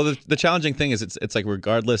be. Well, the challenging thing is it's like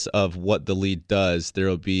regardless of what the lead does, there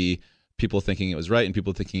will be people thinking it was right and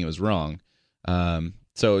people thinking it was wrong.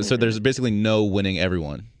 So there's basically no winning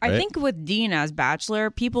everyone. Right? I think with Dean as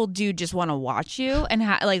Bachelor, people do just want to watch you and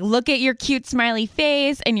like look at your cute smiley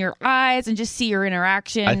face and your eyes and just see your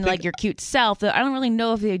interaction, like your cute self. I don't really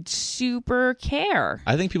know if they'd super care.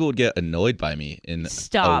 I think people would get annoyed by me in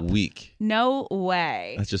a week. No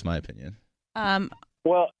way. That's just my opinion.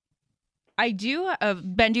 Well, I do.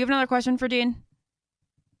 Ben, do you have another question for Dean?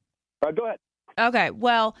 Go ahead. Okay.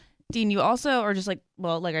 Well, Dean, you also are just like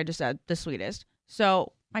I just said, the sweetest.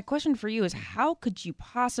 So my question for you is, how could you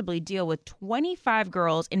possibly deal with 25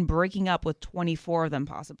 girls and breaking up with 24 of them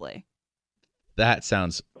possibly? That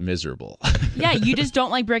sounds miserable. Yeah, you just don't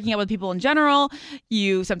like breaking up with people in general.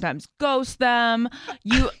 You sometimes ghost them.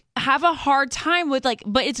 You have a hard time with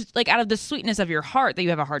but it's like out of the sweetness of your heart that you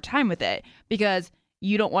have a hard time with it because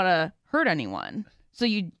you don't want to hurt anyone. So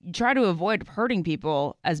you try to avoid hurting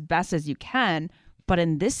people as best as you can. But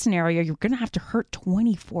in this scenario, you're going to have to hurt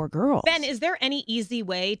 24 girls. Ben, is there any easy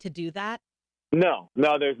way to do that? No,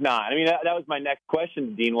 there's not. I mean, that was my next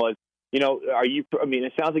question, Dean, was,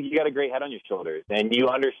 it sounds like you got a great head on your shoulders and you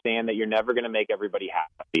understand that you're never going to make everybody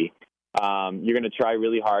happy. You're going to try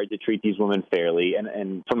really hard to treat these women fairly.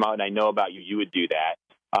 And from what I know about you, you would do that.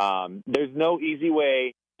 There's no easy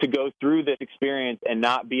way to go through this experience and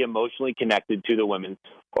not be emotionally connected to the women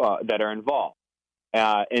that are involved.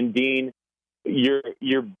 And Dean, your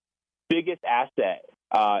biggest asset,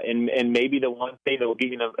 and maybe the one thing that will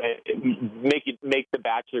give make the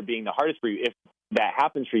Bachelor being the hardest for you, if that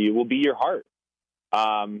happens for you, will be your heart.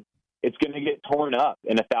 It's going to get torn up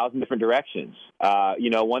in 1,000 different directions.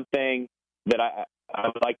 One thing that I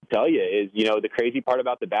would like to tell you is, the crazy part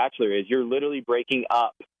about the Bachelor is you're literally breaking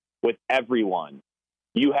up with everyone.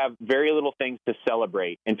 You have very little things to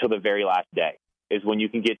celebrate until the very last day is when you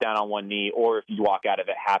can get down on one knee, or if you walk out of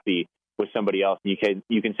it happy with somebody else, you can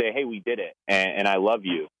say, hey, we did it, and I love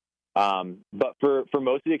you. But for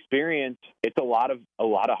most of the experience, it's a lot of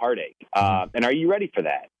heartache. And are you ready for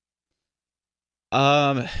that?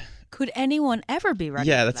 Could anyone ever be ready?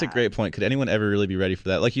 Yeah, that's a great point. Could anyone ever really be ready for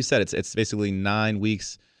that? Like you said, it's basically 9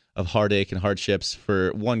 weeks of heartache and hardships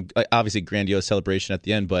for one, obviously grandiose celebration at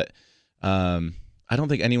the end. But I don't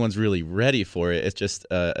think anyone's really ready for it. It's just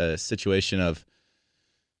a situation of,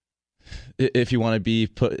 if you want to be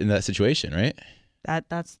put in that situation, right? That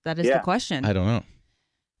is the question. I don't know.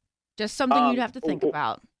 Just something you'd have to think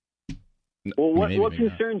about. Well, what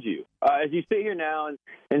concerns you as you sit here now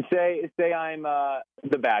and say I'm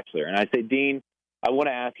the Bachelor, and I say, Dean, I want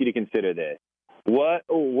to ask you to consider this.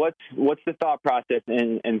 What's the thought process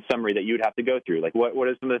and summary that you would have to go through? Like, what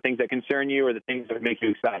are some of the things that concern you, or the things that make you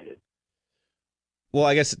excited? Well,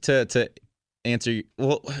 I guess to answer,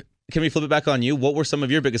 can we flip it back on you? What were some of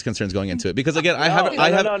your biggest concerns going into it? Because again,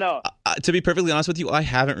 No. To be perfectly honest with you, I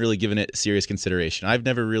haven't really given it serious consideration. I've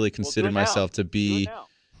never really considered myself to be.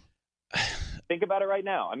 Think about it right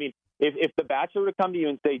now. I mean, if the Bachelor would come to you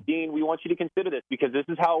and say, Dean, we want you to consider this because this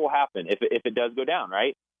is how it will happen if it does go down,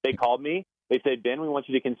 right? They called me. They said, Ben, we want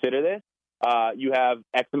you to consider this. You have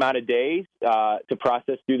X amount of days to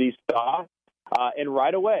process through these thoughts. And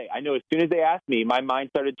right away, I know as soon as they asked me, my mind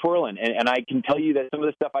started twirling. And I can tell you that some of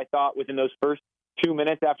the stuff I thought within those first 2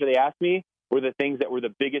 minutes after they asked me were the things that were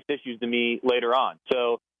the biggest issues to me later on.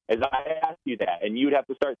 So as I asked you that, and you would have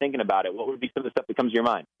to start thinking about it, what would be some of the stuff that comes to your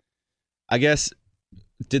mind? I guess,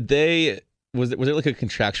 was it like a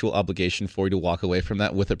contractual obligation for you to walk away from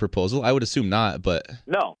that with a proposal? I would assume not, but...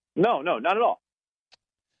 No, not at all.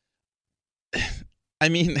 I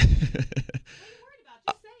mean...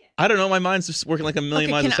 I don't know. My mind's just working like a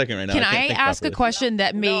million miles a second right now. Can I ask a question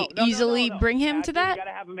that may easily bring him to that? You got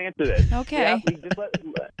to have him answer this. Okay.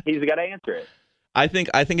 He's got to answer it. I think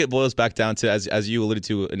it boils back down to, as you alluded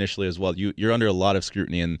to initially as well, you're under a lot of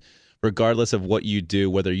scrutiny, and regardless of what you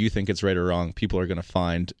do, whether you think it's right or wrong, people are going to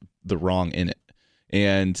find the wrong in it.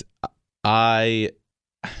 And I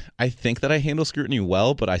think that I handle scrutiny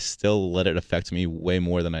well, but I still let it affect me way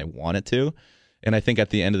more than I want it to. And I think at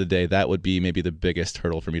the end of the day, that would be maybe the biggest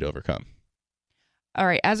hurdle for me to overcome. All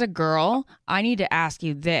right. As a girl, I need to ask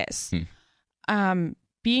you this.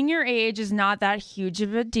 Being your age is not that huge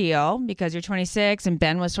of a deal because you're 26 and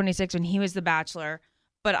Ben was 26 when he was the Bachelor.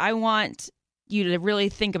 But I want you to really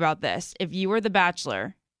think about this. If you were the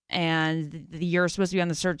Bachelor and you're supposed to be on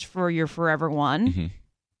the search for your forever one,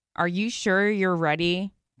 are you sure you're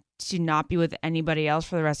ready to not be with anybody else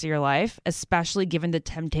for the rest of your life, especially given the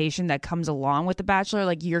temptation that comes along with the Bachelor?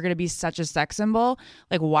 Like, you're going to be such a sex symbol.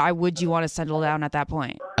 Like, why would you want to settle down at that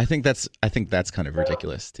point? I think that's kind of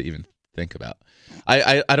ridiculous to even think about.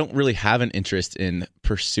 I don't really have an interest in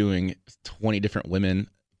pursuing 20 different women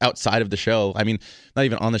outside of the show. I mean, not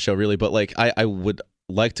even on the show really, but like I would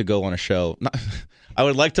like to go on a show. I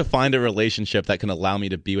would like to find a relationship that can allow me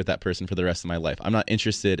to be with that person for the rest of my life. I'm not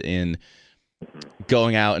interested in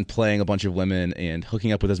going out and playing a bunch of women and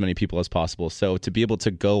hooking up with as many people as possible. So to be able to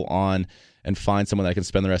go on and find someone that I can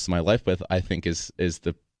spend the rest of my life with, I think is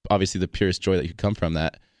obviously the purest joy that could come from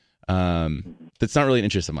that. That's not really an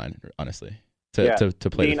interest of mine, honestly, to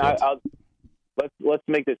play Dean, the field. let's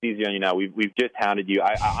make this easier on you now. We've just hounded you.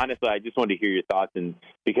 I honestly, I just wanted to hear your thoughts, and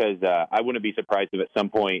because I wouldn't be surprised if at some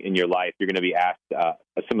point in your life you're going to be asked a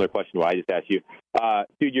similar question to what I just asked you.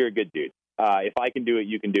 Dude, you're a good dude. If I can do it,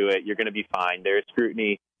 you can do it. You're going to be fine. There's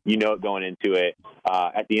scrutiny. You know it going into it.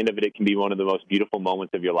 At the end of it, it can be one of the most beautiful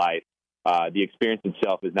moments of your life. The experience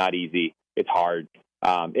itself is not easy. It's hard.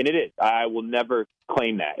 And it is. I will never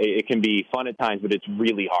claim that. It can be fun at times, but it's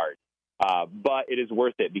really hard. But it is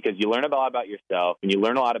worth it because you learn a lot about yourself and you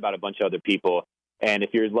learn a lot about a bunch of other people. And if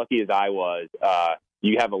you're as lucky as I was,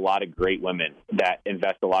 you have a lot of great women that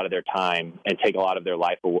invest a lot of their time and take a lot of their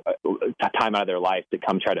time out of their life to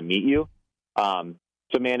come try to meet you. So,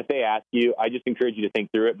 man, if they ask you, I just encourage you to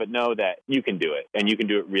think through it, but know that you can do it, and you can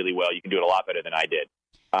do it really well. You can do it a lot better than I did.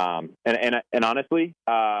 And honestly,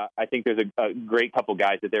 I think there's a great couple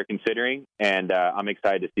guys that they're considering, and I'm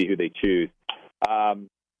excited to see who they choose.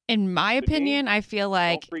 In my opinion, I feel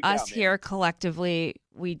like us out, here collectively,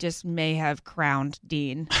 we just may have crowned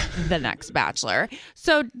Dean the next Bachelor.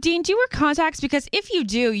 So, Dean, do you wear contacts? Because if you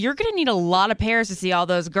do, you're going to need a lot of pairs to see all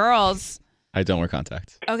those girls. I don't wear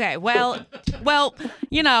contacts. Okay, well,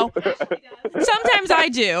 you know, sometimes I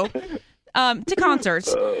do to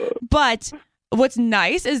concerts. But what's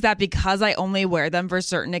nice is that because I only wear them for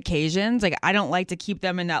certain occasions, like I don't like to keep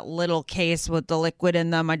them in that little case with the liquid in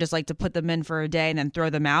them. I just like to put them in for a day and then throw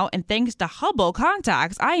them out. And thanks to Hubble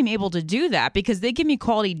contacts, I am able to do that because they give me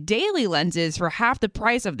quality daily lenses for half the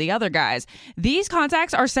price of the other guys. These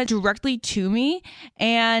contacts are sent directly to me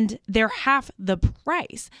and they're half the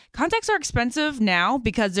price. Contacts are expensive now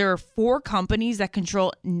because there are 4 companies that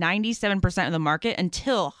control 97% of the market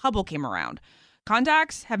until Hubble came around.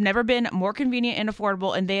 Contacts have never been more convenient and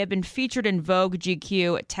affordable, and they have been featured in Vogue,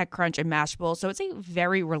 GQ, TechCrunch, and Mashable. So it's a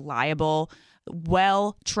very reliable,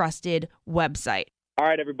 well-trusted website. All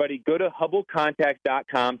right, everybody, go to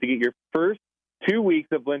HubbleContacts.com to get your first 2 weeks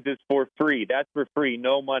of lenses for free. That's for free,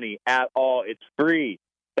 no money at all. It's free.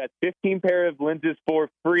 That's 15 pair of lenses for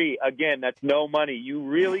free. Again, that's no money. You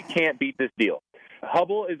really can't beat this deal.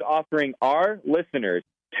 Hubble is offering our listeners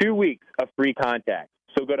 2 weeks of free contacts.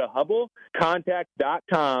 So go to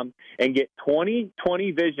HubbleContacts.com and get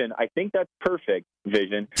 20/20 vision. I think that's perfect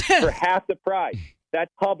vision for half the price.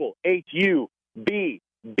 That's Hubble, HUBBLE,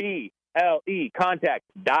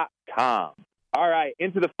 contacts.com. All right,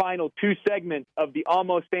 into the final 2 segments of the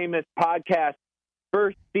Almost Famous podcast.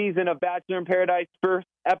 First season of Bachelor in Paradise, first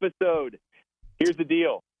episode. Here's the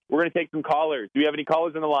deal. We're going to take some callers. Do we have any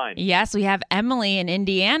callers on the line? Yes, we have Emily in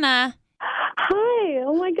Indiana. Hi.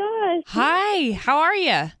 Oh, my gosh. Hi. How are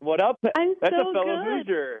you? What up? I'm That's so a fellow good.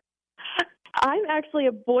 Hoosier. I'm actually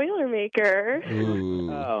a Boilermaker.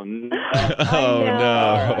 Ooh. Oh, no. Oh,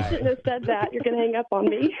 no. I shouldn't have said that. You're going to hang up on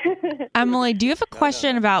me. Emily, do you have a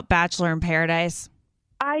question about Bachelor in Paradise?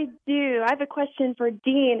 I do. I have a question for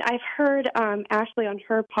Dean. I've heard Ashley on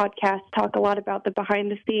her podcast talk a lot about the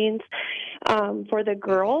behind the scenes for the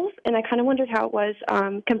girls, and I kind of wondered how it was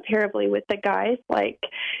comparably with the guys, like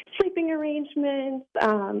sleeping arrangements,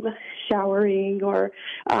 showering, or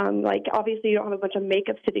like obviously you don't have a bunch of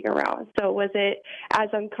makeup sitting around. So was it as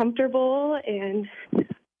uncomfortable and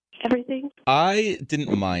everything? I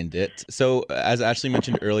didn't mind it. So, as Ashley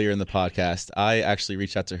mentioned earlier in the podcast, I actually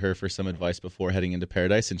reached out to her for some advice before heading into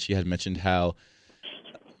Paradise, and she had mentioned how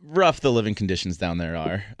rough the living conditions down there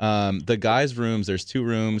are. The guys' rooms, there's 2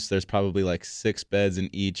 rooms. There's probably like 6 beds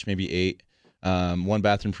in each, maybe 8. 1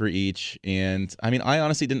 bathroom for each. And, I mean, I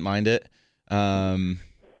honestly didn't mind it.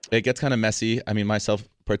 It gets kind of messy. I mean, myself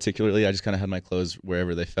particularly, I just kind of had my clothes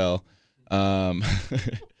wherever they fell.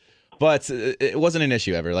 But it wasn't an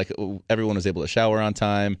issue ever. Like, everyone was able to shower on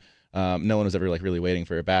time. No one was ever like really waiting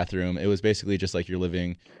for a bathroom. It was basically just like you're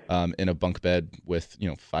living in a bunk bed with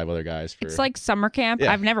 5 other guys. It's like summer camp.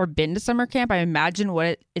 Yeah. I've never been to summer camp. I imagine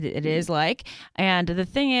what it is like. And the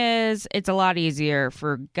thing is, it's a lot easier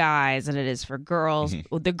for guys than it is for girls.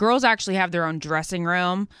 Mm-hmm. The girls actually have their own dressing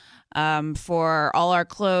room for all our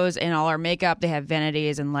clothes and all our makeup. They have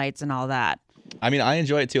vanities and lights and all that. I mean, I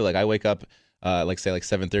enjoy it too. Like, I wake up like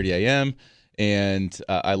 7:30 a.m. and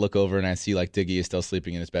I look over and I see like Diggy is still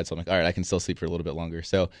sleeping in his bed. So I'm like, all right, I can still sleep for a little bit longer.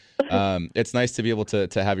 So it's nice to be able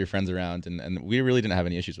to have your friends around, and we really didn't have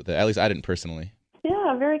any issues with it. At least I didn't personally.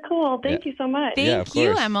 Yeah, very cool. Thank you so much. Thank of you,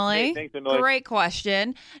 course. Emily. Hey, thanks, Emily. Great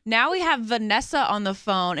question. Now we have Vanessa on the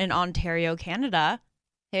phone in Ontario, Canada.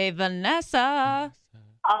 Hey, Vanessa.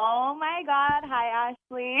 Oh my God! Hi,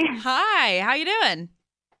 Ashley. Hi. How you doing?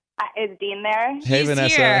 Is Dean there? Hey, He's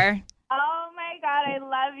Vanessa. here. Oh my God! I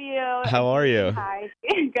love you. How are you? Hi.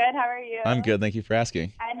 Good. How are you? I'm good. Thank you for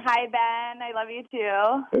asking. And hi, Ben. I love you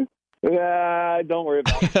too. Don't worry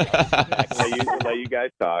about it. I'll let you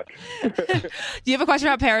guys talk. Do you have a question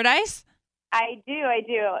about Paradise? I do.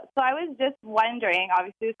 So I was just wondering.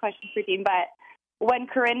 Obviously, this question for Dean, but when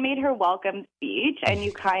Corinne made her welcome speech, and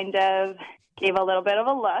you kind of gave a little bit of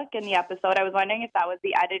a look in the episode, I was wondering if that was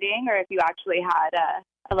the editing or if you actually had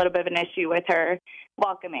a little bit of an issue with her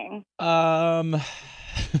welcoming. That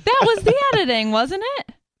was the editing, wasn't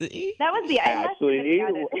it? That was the Actually,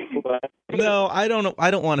 No, I don't know.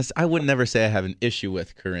 I don't want to. I would never say I have an issue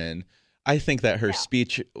with Corinne. I think that her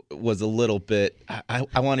speech was a little bit. I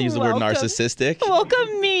want to use the word narcissistic.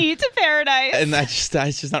 Welcome me to Paradise. And that's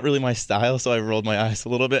just not really my style. So I rolled my eyes a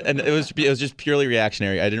little bit, and it was just purely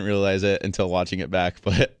reactionary. I didn't realize it until watching it back,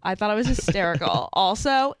 but I thought it was hysterical.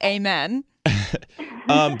 Also, amen.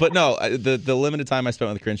 But no, the limited time I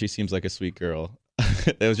spent with Corinne, she seems like a sweet girl.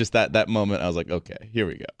 It was just that moment. I was like, okay, here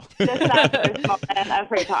we go. Just that first moment of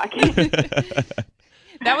her talking.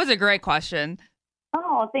 That was a great question.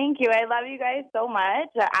 Oh, thank you. I love you guys so much.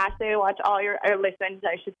 Ashley, I watch all your, or listen,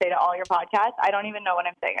 I should say, to all your podcasts. I don't even know what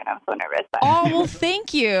I'm saying, and I'm so nervous. But. Oh, well,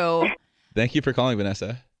 thank you. Thank you for calling,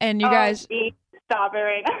 Vanessa. And you guys, stop it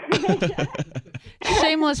right now.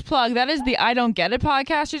 shameless plug. That is the I Don't Get It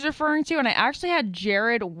podcast she's referring to. And I actually had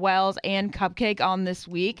Jared, Wells, and Cupcake on this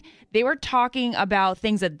week. They were talking about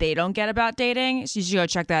things that they don't get about dating. So you should go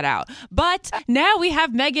check that out. But now we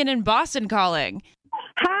have Megan in Boston calling.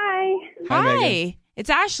 Hi. Hi, Megan. It's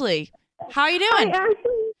Ashley. How you doing? Hi,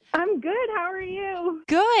 Ashley. I'm good. How are you?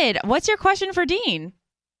 Good. What's your question for Dean?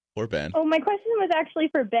 Or Ben. Oh, my question was actually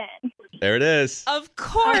for Ben. There it is. Of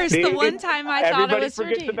course. The one time I thought it was for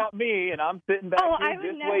Everybody forgets Dean. about me, and I'm sitting back Oh, here I would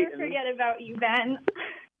just never waiting. forget about you, Ben.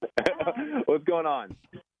 What's going on?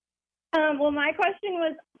 Well, my question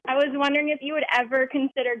was, I was wondering if you would ever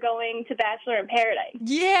consider going to Bachelor in Paradise.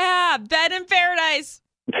 Yeah, Ben in Paradise.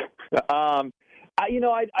 I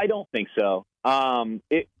don't think so. I'm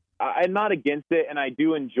not against it, and I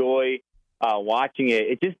do enjoy watching it.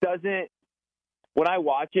 It just doesn't. When I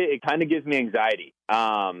watch it, it kind of gives me anxiety.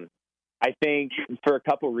 I think for a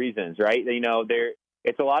couple reasons, right?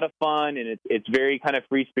 It's a lot of fun, and it's very kind of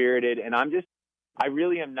free spirited, and I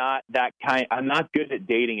really am not that kind. I'm not good at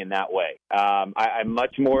dating in that way. I'm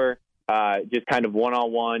much more just kind of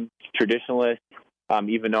one-on-one traditionalist.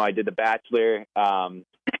 Even though I did The Bachelor.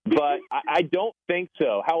 But I don't think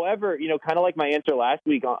so. However, kind of like my answer last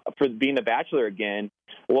week for being The Bachelor again,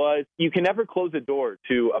 was you can never close the door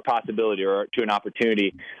to a possibility or to an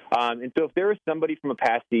opportunity. And so if there was somebody from a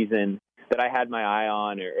past season that I had my eye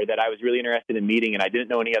on or that I was really interested in meeting and I didn't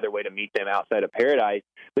know any other way to meet them outside of Paradise,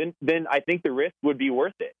 then I think the risk would be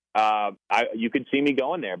worth it. You could see me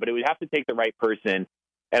going there, but it would have to take the right person.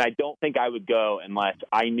 And I don't think I would go unless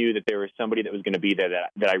I knew that there was somebody that was going to be there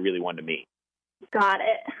that I really wanted to meet. Got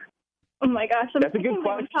it. Oh, my gosh. That's a good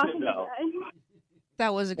question, though.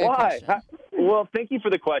 That was a good question. Well, thank you for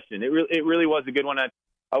the question. It really was a good one.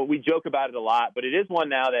 We joke about it a lot, but it is one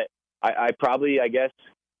now that I probably, I guess,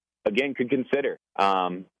 again, could consider.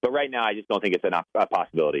 But right now, I just don't think it's a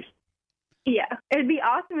possibility. Yeah. It would be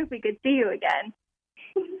awesome if we could see you again.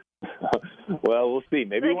 Well, we'll see.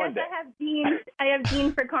 Maybe one day. I have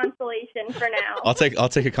Dean for consolation for now. I'll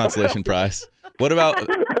take a consolation prize. What about?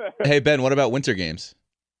 Hey Ben, what about Winter Games?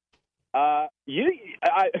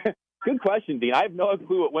 Good question, Dean. I have no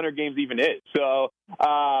clue what Winter Games even is, so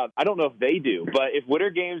I don't know if they do. But if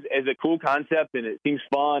Winter Games is a cool concept and it seems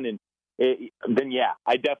fun, then yeah,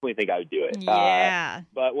 I definitely think I would do it. Yeah.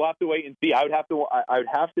 But we'll have to wait and see. I would have to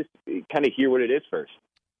kind of hear what it is first.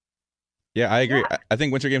 Yeah, I agree. Yeah. I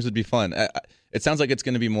think Winter Games would be fun. It sounds like it's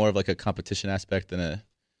going to be more of like a competition aspect than a.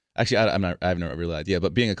 Actually, I have no real idea.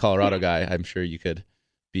 But being a Colorado guy, I'm sure you could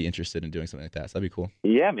be interested in doing something like that. So that'd be cool.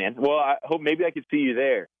 Yeah, man. Well, I hope maybe I could see you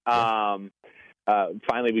there.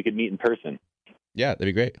 Finally, we could meet in person. Yeah, that'd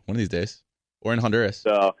be great. One of these days, or in Honduras.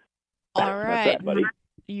 So. All right,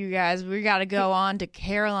 you guys, we got to go on to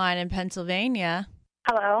Caroline in Pennsylvania.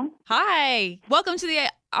 Hello. Hi. Welcome to the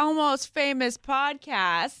Almost Famous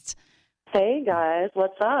podcast. Hey guys,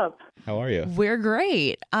 what's up? How are you? We're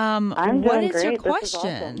great. I'm what doing is great. your This is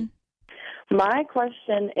question? awesome. My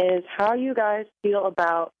question is how you guys feel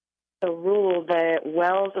about the rule that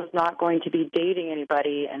Wells is not going to be dating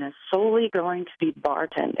anybody and is solely going to be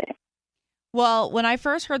bartending. Well, when I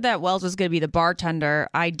first heard that Wells was going to be the bartender,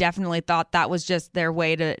 I definitely thought that was just their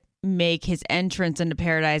way to make his entrance into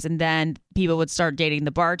Paradise, and then people would start dating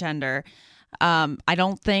the bartender. I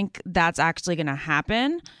don't think that's actually going to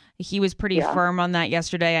happen. He was pretty firm on that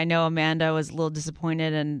yesterday. I know Amanda was a little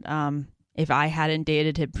disappointed, and if I hadn't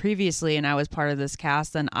dated him previously and I was part of this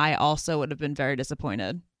cast, then I also would have been very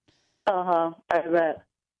disappointed. I bet.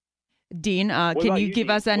 Dean, can you give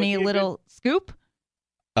us any little scoop?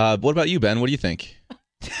 What about you, Ben? What do you think?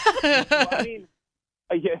 Well, I mean,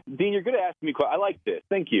 Dean, you're good at asking me questions. I like this.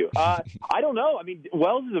 Thank you. I don't know. I mean,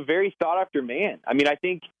 Wells is a very sought-after man. I mean, I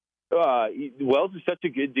think Wells is such a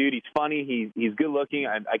good dude. He's funny. He's good-looking.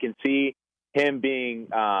 I can see him being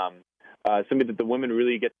somebody that the women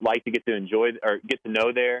really like to get to enjoy or get to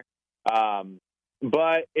know there.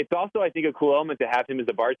 But it's also, I think, a cool element to have him as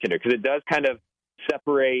a bartender because it does kind of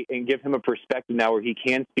separate and give him a perspective now where he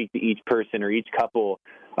can speak to each person or each couple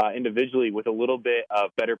individually with a little bit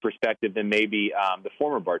of better perspective than maybe the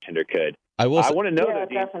former bartender could. I want to know that.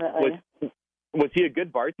 Definitely. Was he a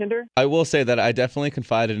good bartender? I will say that I definitely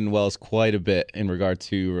confided in Wells quite a bit in regard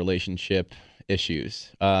to relationship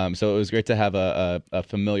issues. So it was great to have a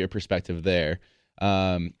familiar perspective there.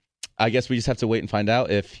 I guess we just have to wait and find out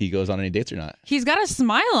if he goes on any dates or not. He's got a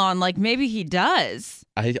smile on, like maybe he does.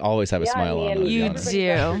 I always have a smile on. You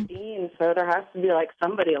do. Dean, so there has to be like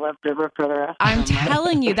somebody left over for the rest. I'm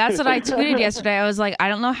telling you, that's what I tweeted yesterday. I was like, I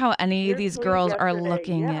don't know how any of these girls are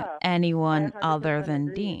looking at anyone other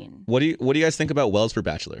than Dean. What do you guys think about Wells for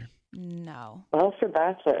Bachelor? No. Wells for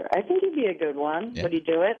Bachelor. I think he'd be a good one. Yeah. Would he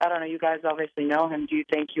do it? I don't know. You guys obviously know him. Do you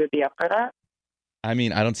think he would be up for that? I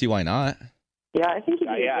mean, I don't see why not. Yeah, I think he'd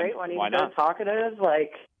be a great one. He's so talkative.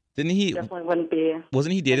 Like, didn't he? Definitely wouldn't be.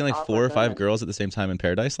 Wasn't he dating like 4 or 5 women. girls at the same time in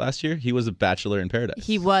Paradise last year? He was a bachelor in Paradise.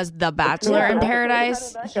 He was the bachelor in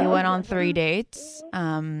Paradise. He went on 3 dates.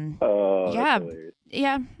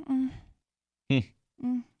 Yeah.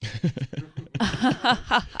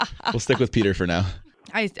 We'll stick with Peter for now.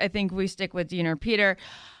 I think we stick with Dean or Peter.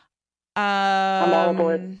 I'm all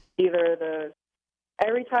aboard either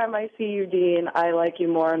every time I see you, Dean, I like you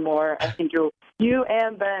more and more. I think you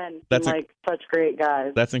and Ben seem like such great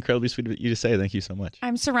guys. That's incredibly sweet of you to say. Thank you so much.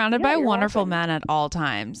 I'm surrounded by wonderful men at all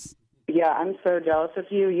times. Yeah, I'm so jealous of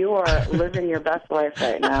you. You are living your best life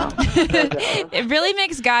right now. It really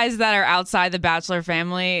makes guys that are outside the Bachelor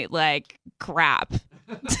family like crap.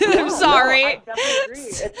 I'm sorry. No, I definitely agree.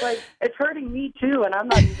 It's like it's hurting me too, and I'm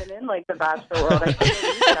not even in like the Bachelor world. I feel like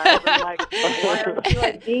you guys are like, why aren't you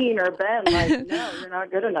like Dean or Ben? Like, no, you're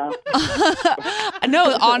not good enough.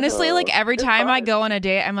 No, honestly, like every time I go on a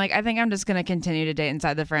date, I'm like, I think I'm just gonna continue to date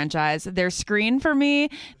inside the franchise. They're screened for me.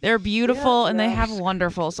 They're beautiful, and they have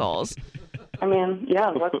wonderful souls. I mean,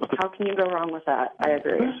 yeah. How can you go wrong with that? I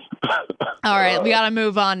agree. All right, we gotta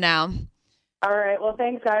move on now. All right. Well,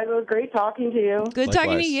 thanks, guys. It was great talking to you. Good Likewise.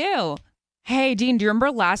 talking to you. Hey, Dean, do you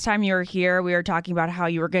remember last time you were here, we were talking about how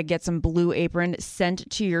you were going to get some Blue Apron sent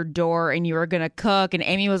to your door and you were going to cook, and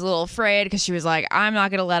Amy was a little afraid because she was like, I'm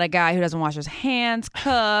not going to let a guy who doesn't wash his hands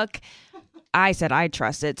cook. I said I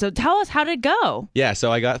trust it. So tell us, how did it go? Yeah,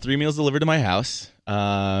 so I got 3 meals delivered to my house.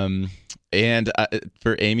 And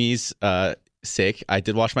for Amy's sake, I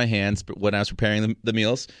did wash my hands when I was preparing the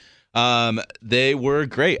meals. They were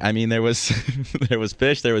great. I mean, there was there was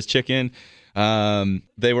fish, there was chicken.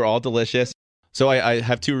 They were all delicious. So I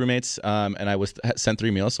have 2 roommates, and I was sent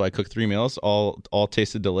 3 meals. So I cooked 3 meals. All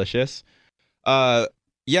tasted delicious.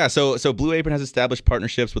 Yeah. So Blue Apron has established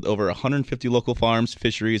partnerships with over 150 local farms,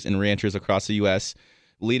 fisheries, and ranchers across the U.S.,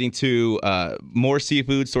 leading to more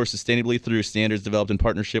seafood sourced sustainably through standards developed in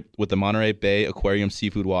partnership with the Monterey Bay Aquarium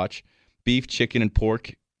Seafood Watch. Beef, chicken, and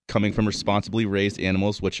pork coming from responsibly raised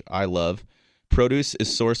animals, which I love. Produce is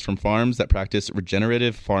sourced from farms that practice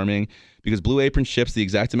regenerative farming because Blue Apron ships the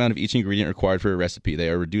exact amount of each ingredient required for a recipe. They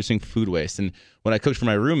are reducing food waste. And when I cooked for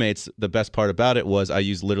my roommates, the best part about it was I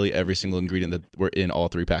used literally every single ingredient that were in all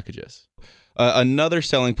 3 packages. Another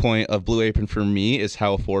selling point of Blue Apron for me is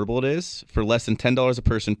how affordable it is. For less than $10 a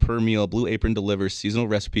person per meal, Blue Apron delivers seasonal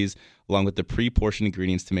recipes along with the pre-portioned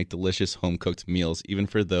ingredients to make delicious home-cooked meals, even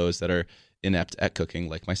for those that are inept at cooking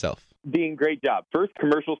like myself. Dean, great job. First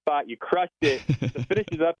commercial spot. You crushed it. To finish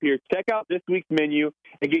it up here, check out this week's menu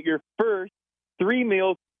and get your first 3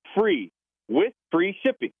 meals free with free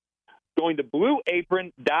shipping. Going to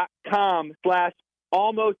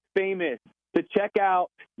blueapron.com/almostfamous to check out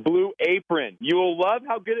Blue Apron. You will love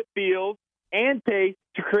how good it feels and tastes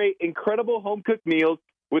to create incredible home-cooked meals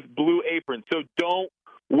with Blue Apron. So don't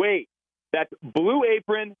wait. That's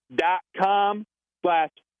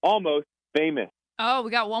blueapron.com/almostfamous. Oh,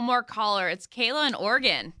 we got one more caller. It's Kayla in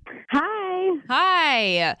Oregon. Hi.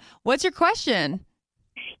 Hi. What's your question?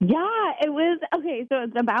 Yeah, it was okay. So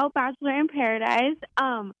it's about Bachelor in Paradise.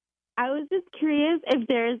 I was just curious if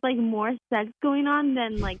there's like more sex going on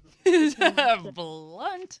than like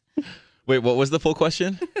Blunt. Wait, what was the full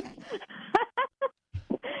question?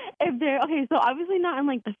 if there. Okay, so obviously not in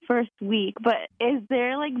like the first week, but is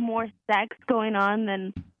there like more sex going on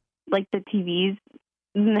than like the TVs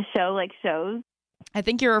in the show like shows? I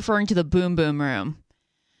think you're referring to the Boom Boom Room.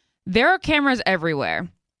 There are cameras everywhere.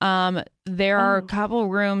 There are a couple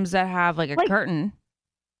rooms that have like a curtain.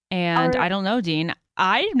 And I don't know, Dean.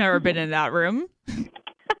 I've never been in that room.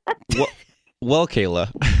 Well,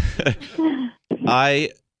 Kayla,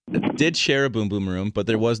 I did share a boom boom room, but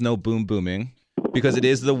there was no boom booming because it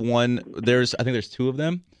is the one. I think there's two of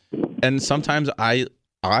them, and sometimes I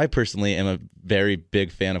personally am a very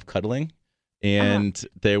big fan of cuddling, and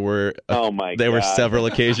there were were several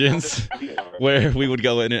occasions where we would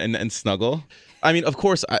go in and snuggle. I mean, of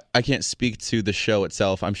course, I can't speak to the show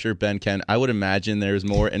itself. I'm sure Ben can. I would imagine there's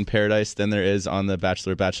more in Paradise than there is on The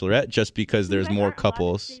Bachelor, Bachelorette, just because there's more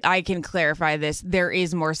couples. I can clarify this. There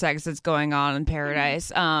is more sex that's going on in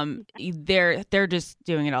Paradise. They're just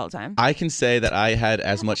doing it all the time. I can say that I had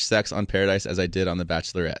as much sex on Paradise as I did on The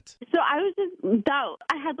Bachelorette. So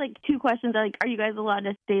I had like two questions. Like, are you guys allowed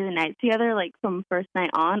to stay the night together, like from first night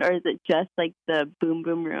on, or is it just like the Boom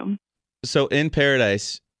Boom Room? So in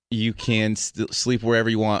Paradise, you can sleep wherever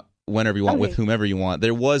you want, whenever you want, with whomever you want.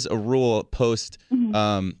 There was a rule post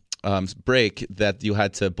break that you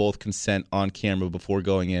had to both consent on camera before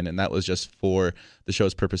going in, and that was just for the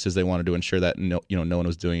show's purposes. They wanted to ensure that no one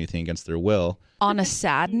was doing anything against their will. On a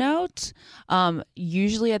sad note,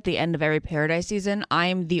 usually at the end of every Paradise season,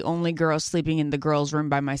 I'm the only girl sleeping in the girls' room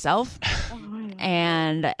by myself,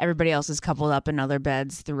 and everybody else is coupled up in other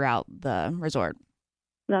beds throughout the resort.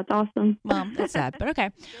 That's awesome. Well, that's sad, but okay.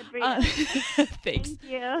 Thanks.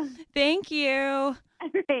 Thank you. All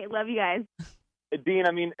right, love you guys. Dean,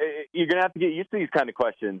 I mean, you're going to have to get used to these kind of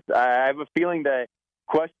questions. I have a feeling that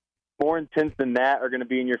questions more intense than that are going to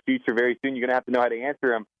be in your future very soon. You're going to have to know how to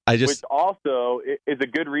answer them, which also is a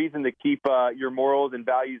good reason to keep your morals and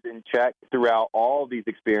values in check throughout all of these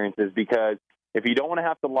experiences, because if you don't want to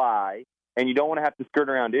have to lie, and you don't want to have to skirt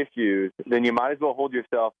around issues, then you might as well hold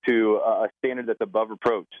yourself to a standard that's above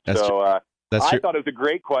reproach. I thought it was a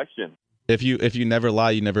great question. If you never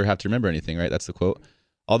lie, you never have to remember anything, right? That's the quote.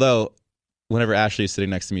 Although, whenever Ashley is sitting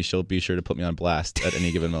next to me, she'll be sure to put me on blast at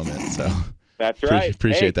any given moment. So that's right.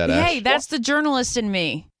 Appreciate that, Ash. Hey, that's the journalist in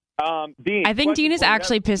me. Dean, I think Dean is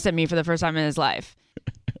actually pissed at me for the first time in his life.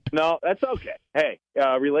 No, that's okay. Hey,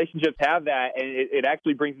 relationships have that, and it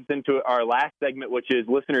actually brings us into our last segment, which is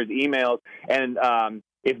listeners' emails. And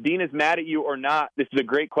if Dean is mad at you or not, this is a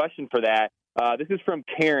great question for that. This is from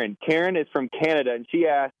Karen. Karen is from Canada, and she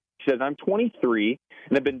says, I'm 23,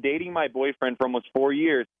 and I've been dating my boyfriend for almost 4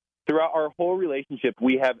 years. Throughout our whole relationship,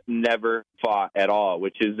 we have never fought at all,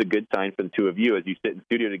 which is a good sign for the two of you as you sit in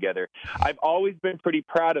studio together. I've always been pretty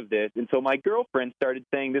proud of this until my girlfriend started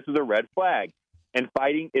saying this was a red flag. And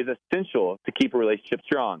fighting is essential to keep a relationship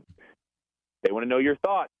strong. They want to know your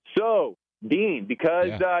thoughts. So, Dean, because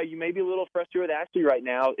you may be a little frustrated with Ashley right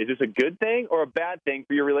now, is this a good thing or a bad thing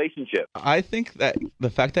for your relationship? I think that the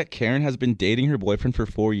fact that Karen has been dating her boyfriend for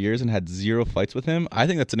 4 years and had zero fights with him, I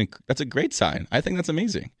think that's a great sign. I think that's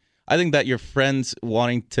amazing. I think that your friends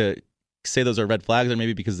wanting to say those are red flags, or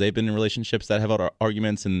maybe because they've been in relationships that have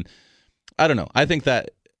arguments, and I don't know. I think that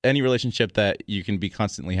any relationship that you can be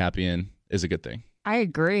constantly happy in is a good thing. I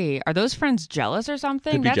agree. Are those friends jealous or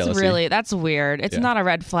something? That's jealousy. That's weird. It's not a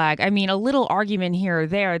red flag. I mean, a little argument here or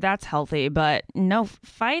there, that's healthy, but no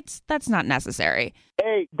fights, that's not necessary.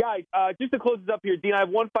 Hey, guys, just to close this up here, Dean, I have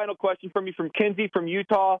one final question from you from Kinsey from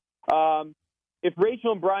Utah. If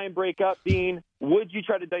Rachel and Brian break up, Dean, would you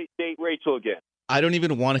try to date Rachel again? I don't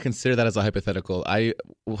even want to consider that as a hypothetical. I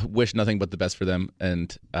wish nothing but the best for them,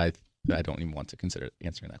 and I don't even want to consider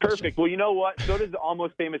answering that question. Perfect. Well, you know what? So does the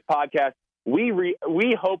Almost Famous podcast.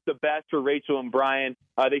 We hope the best for Rachel and Brian.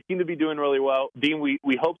 They seem to be doing really well. Dean,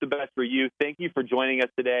 we hope the best for you. Thank you for joining us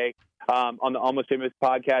today on the Almost Famous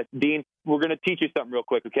podcast. Dean, we're going to teach you something real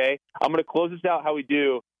quick, okay? I'm going to close this out how we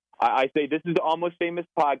do. I say this is the Almost Famous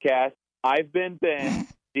podcast. I've been Ben.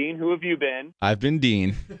 Dean, who have you been? I've been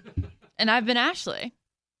Dean. And I've been Ashley.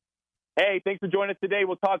 Hey, thanks for joining us today.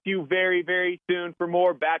 We'll talk to you very, very soon for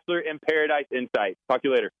more Bachelor in Paradise Insight. Talk to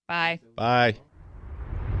you later. Bye. Bye.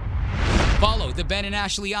 Follow the Ben and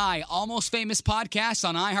Ashley Almost Famous podcast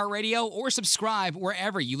on iHeartRadio or subscribe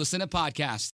wherever you listen to podcasts.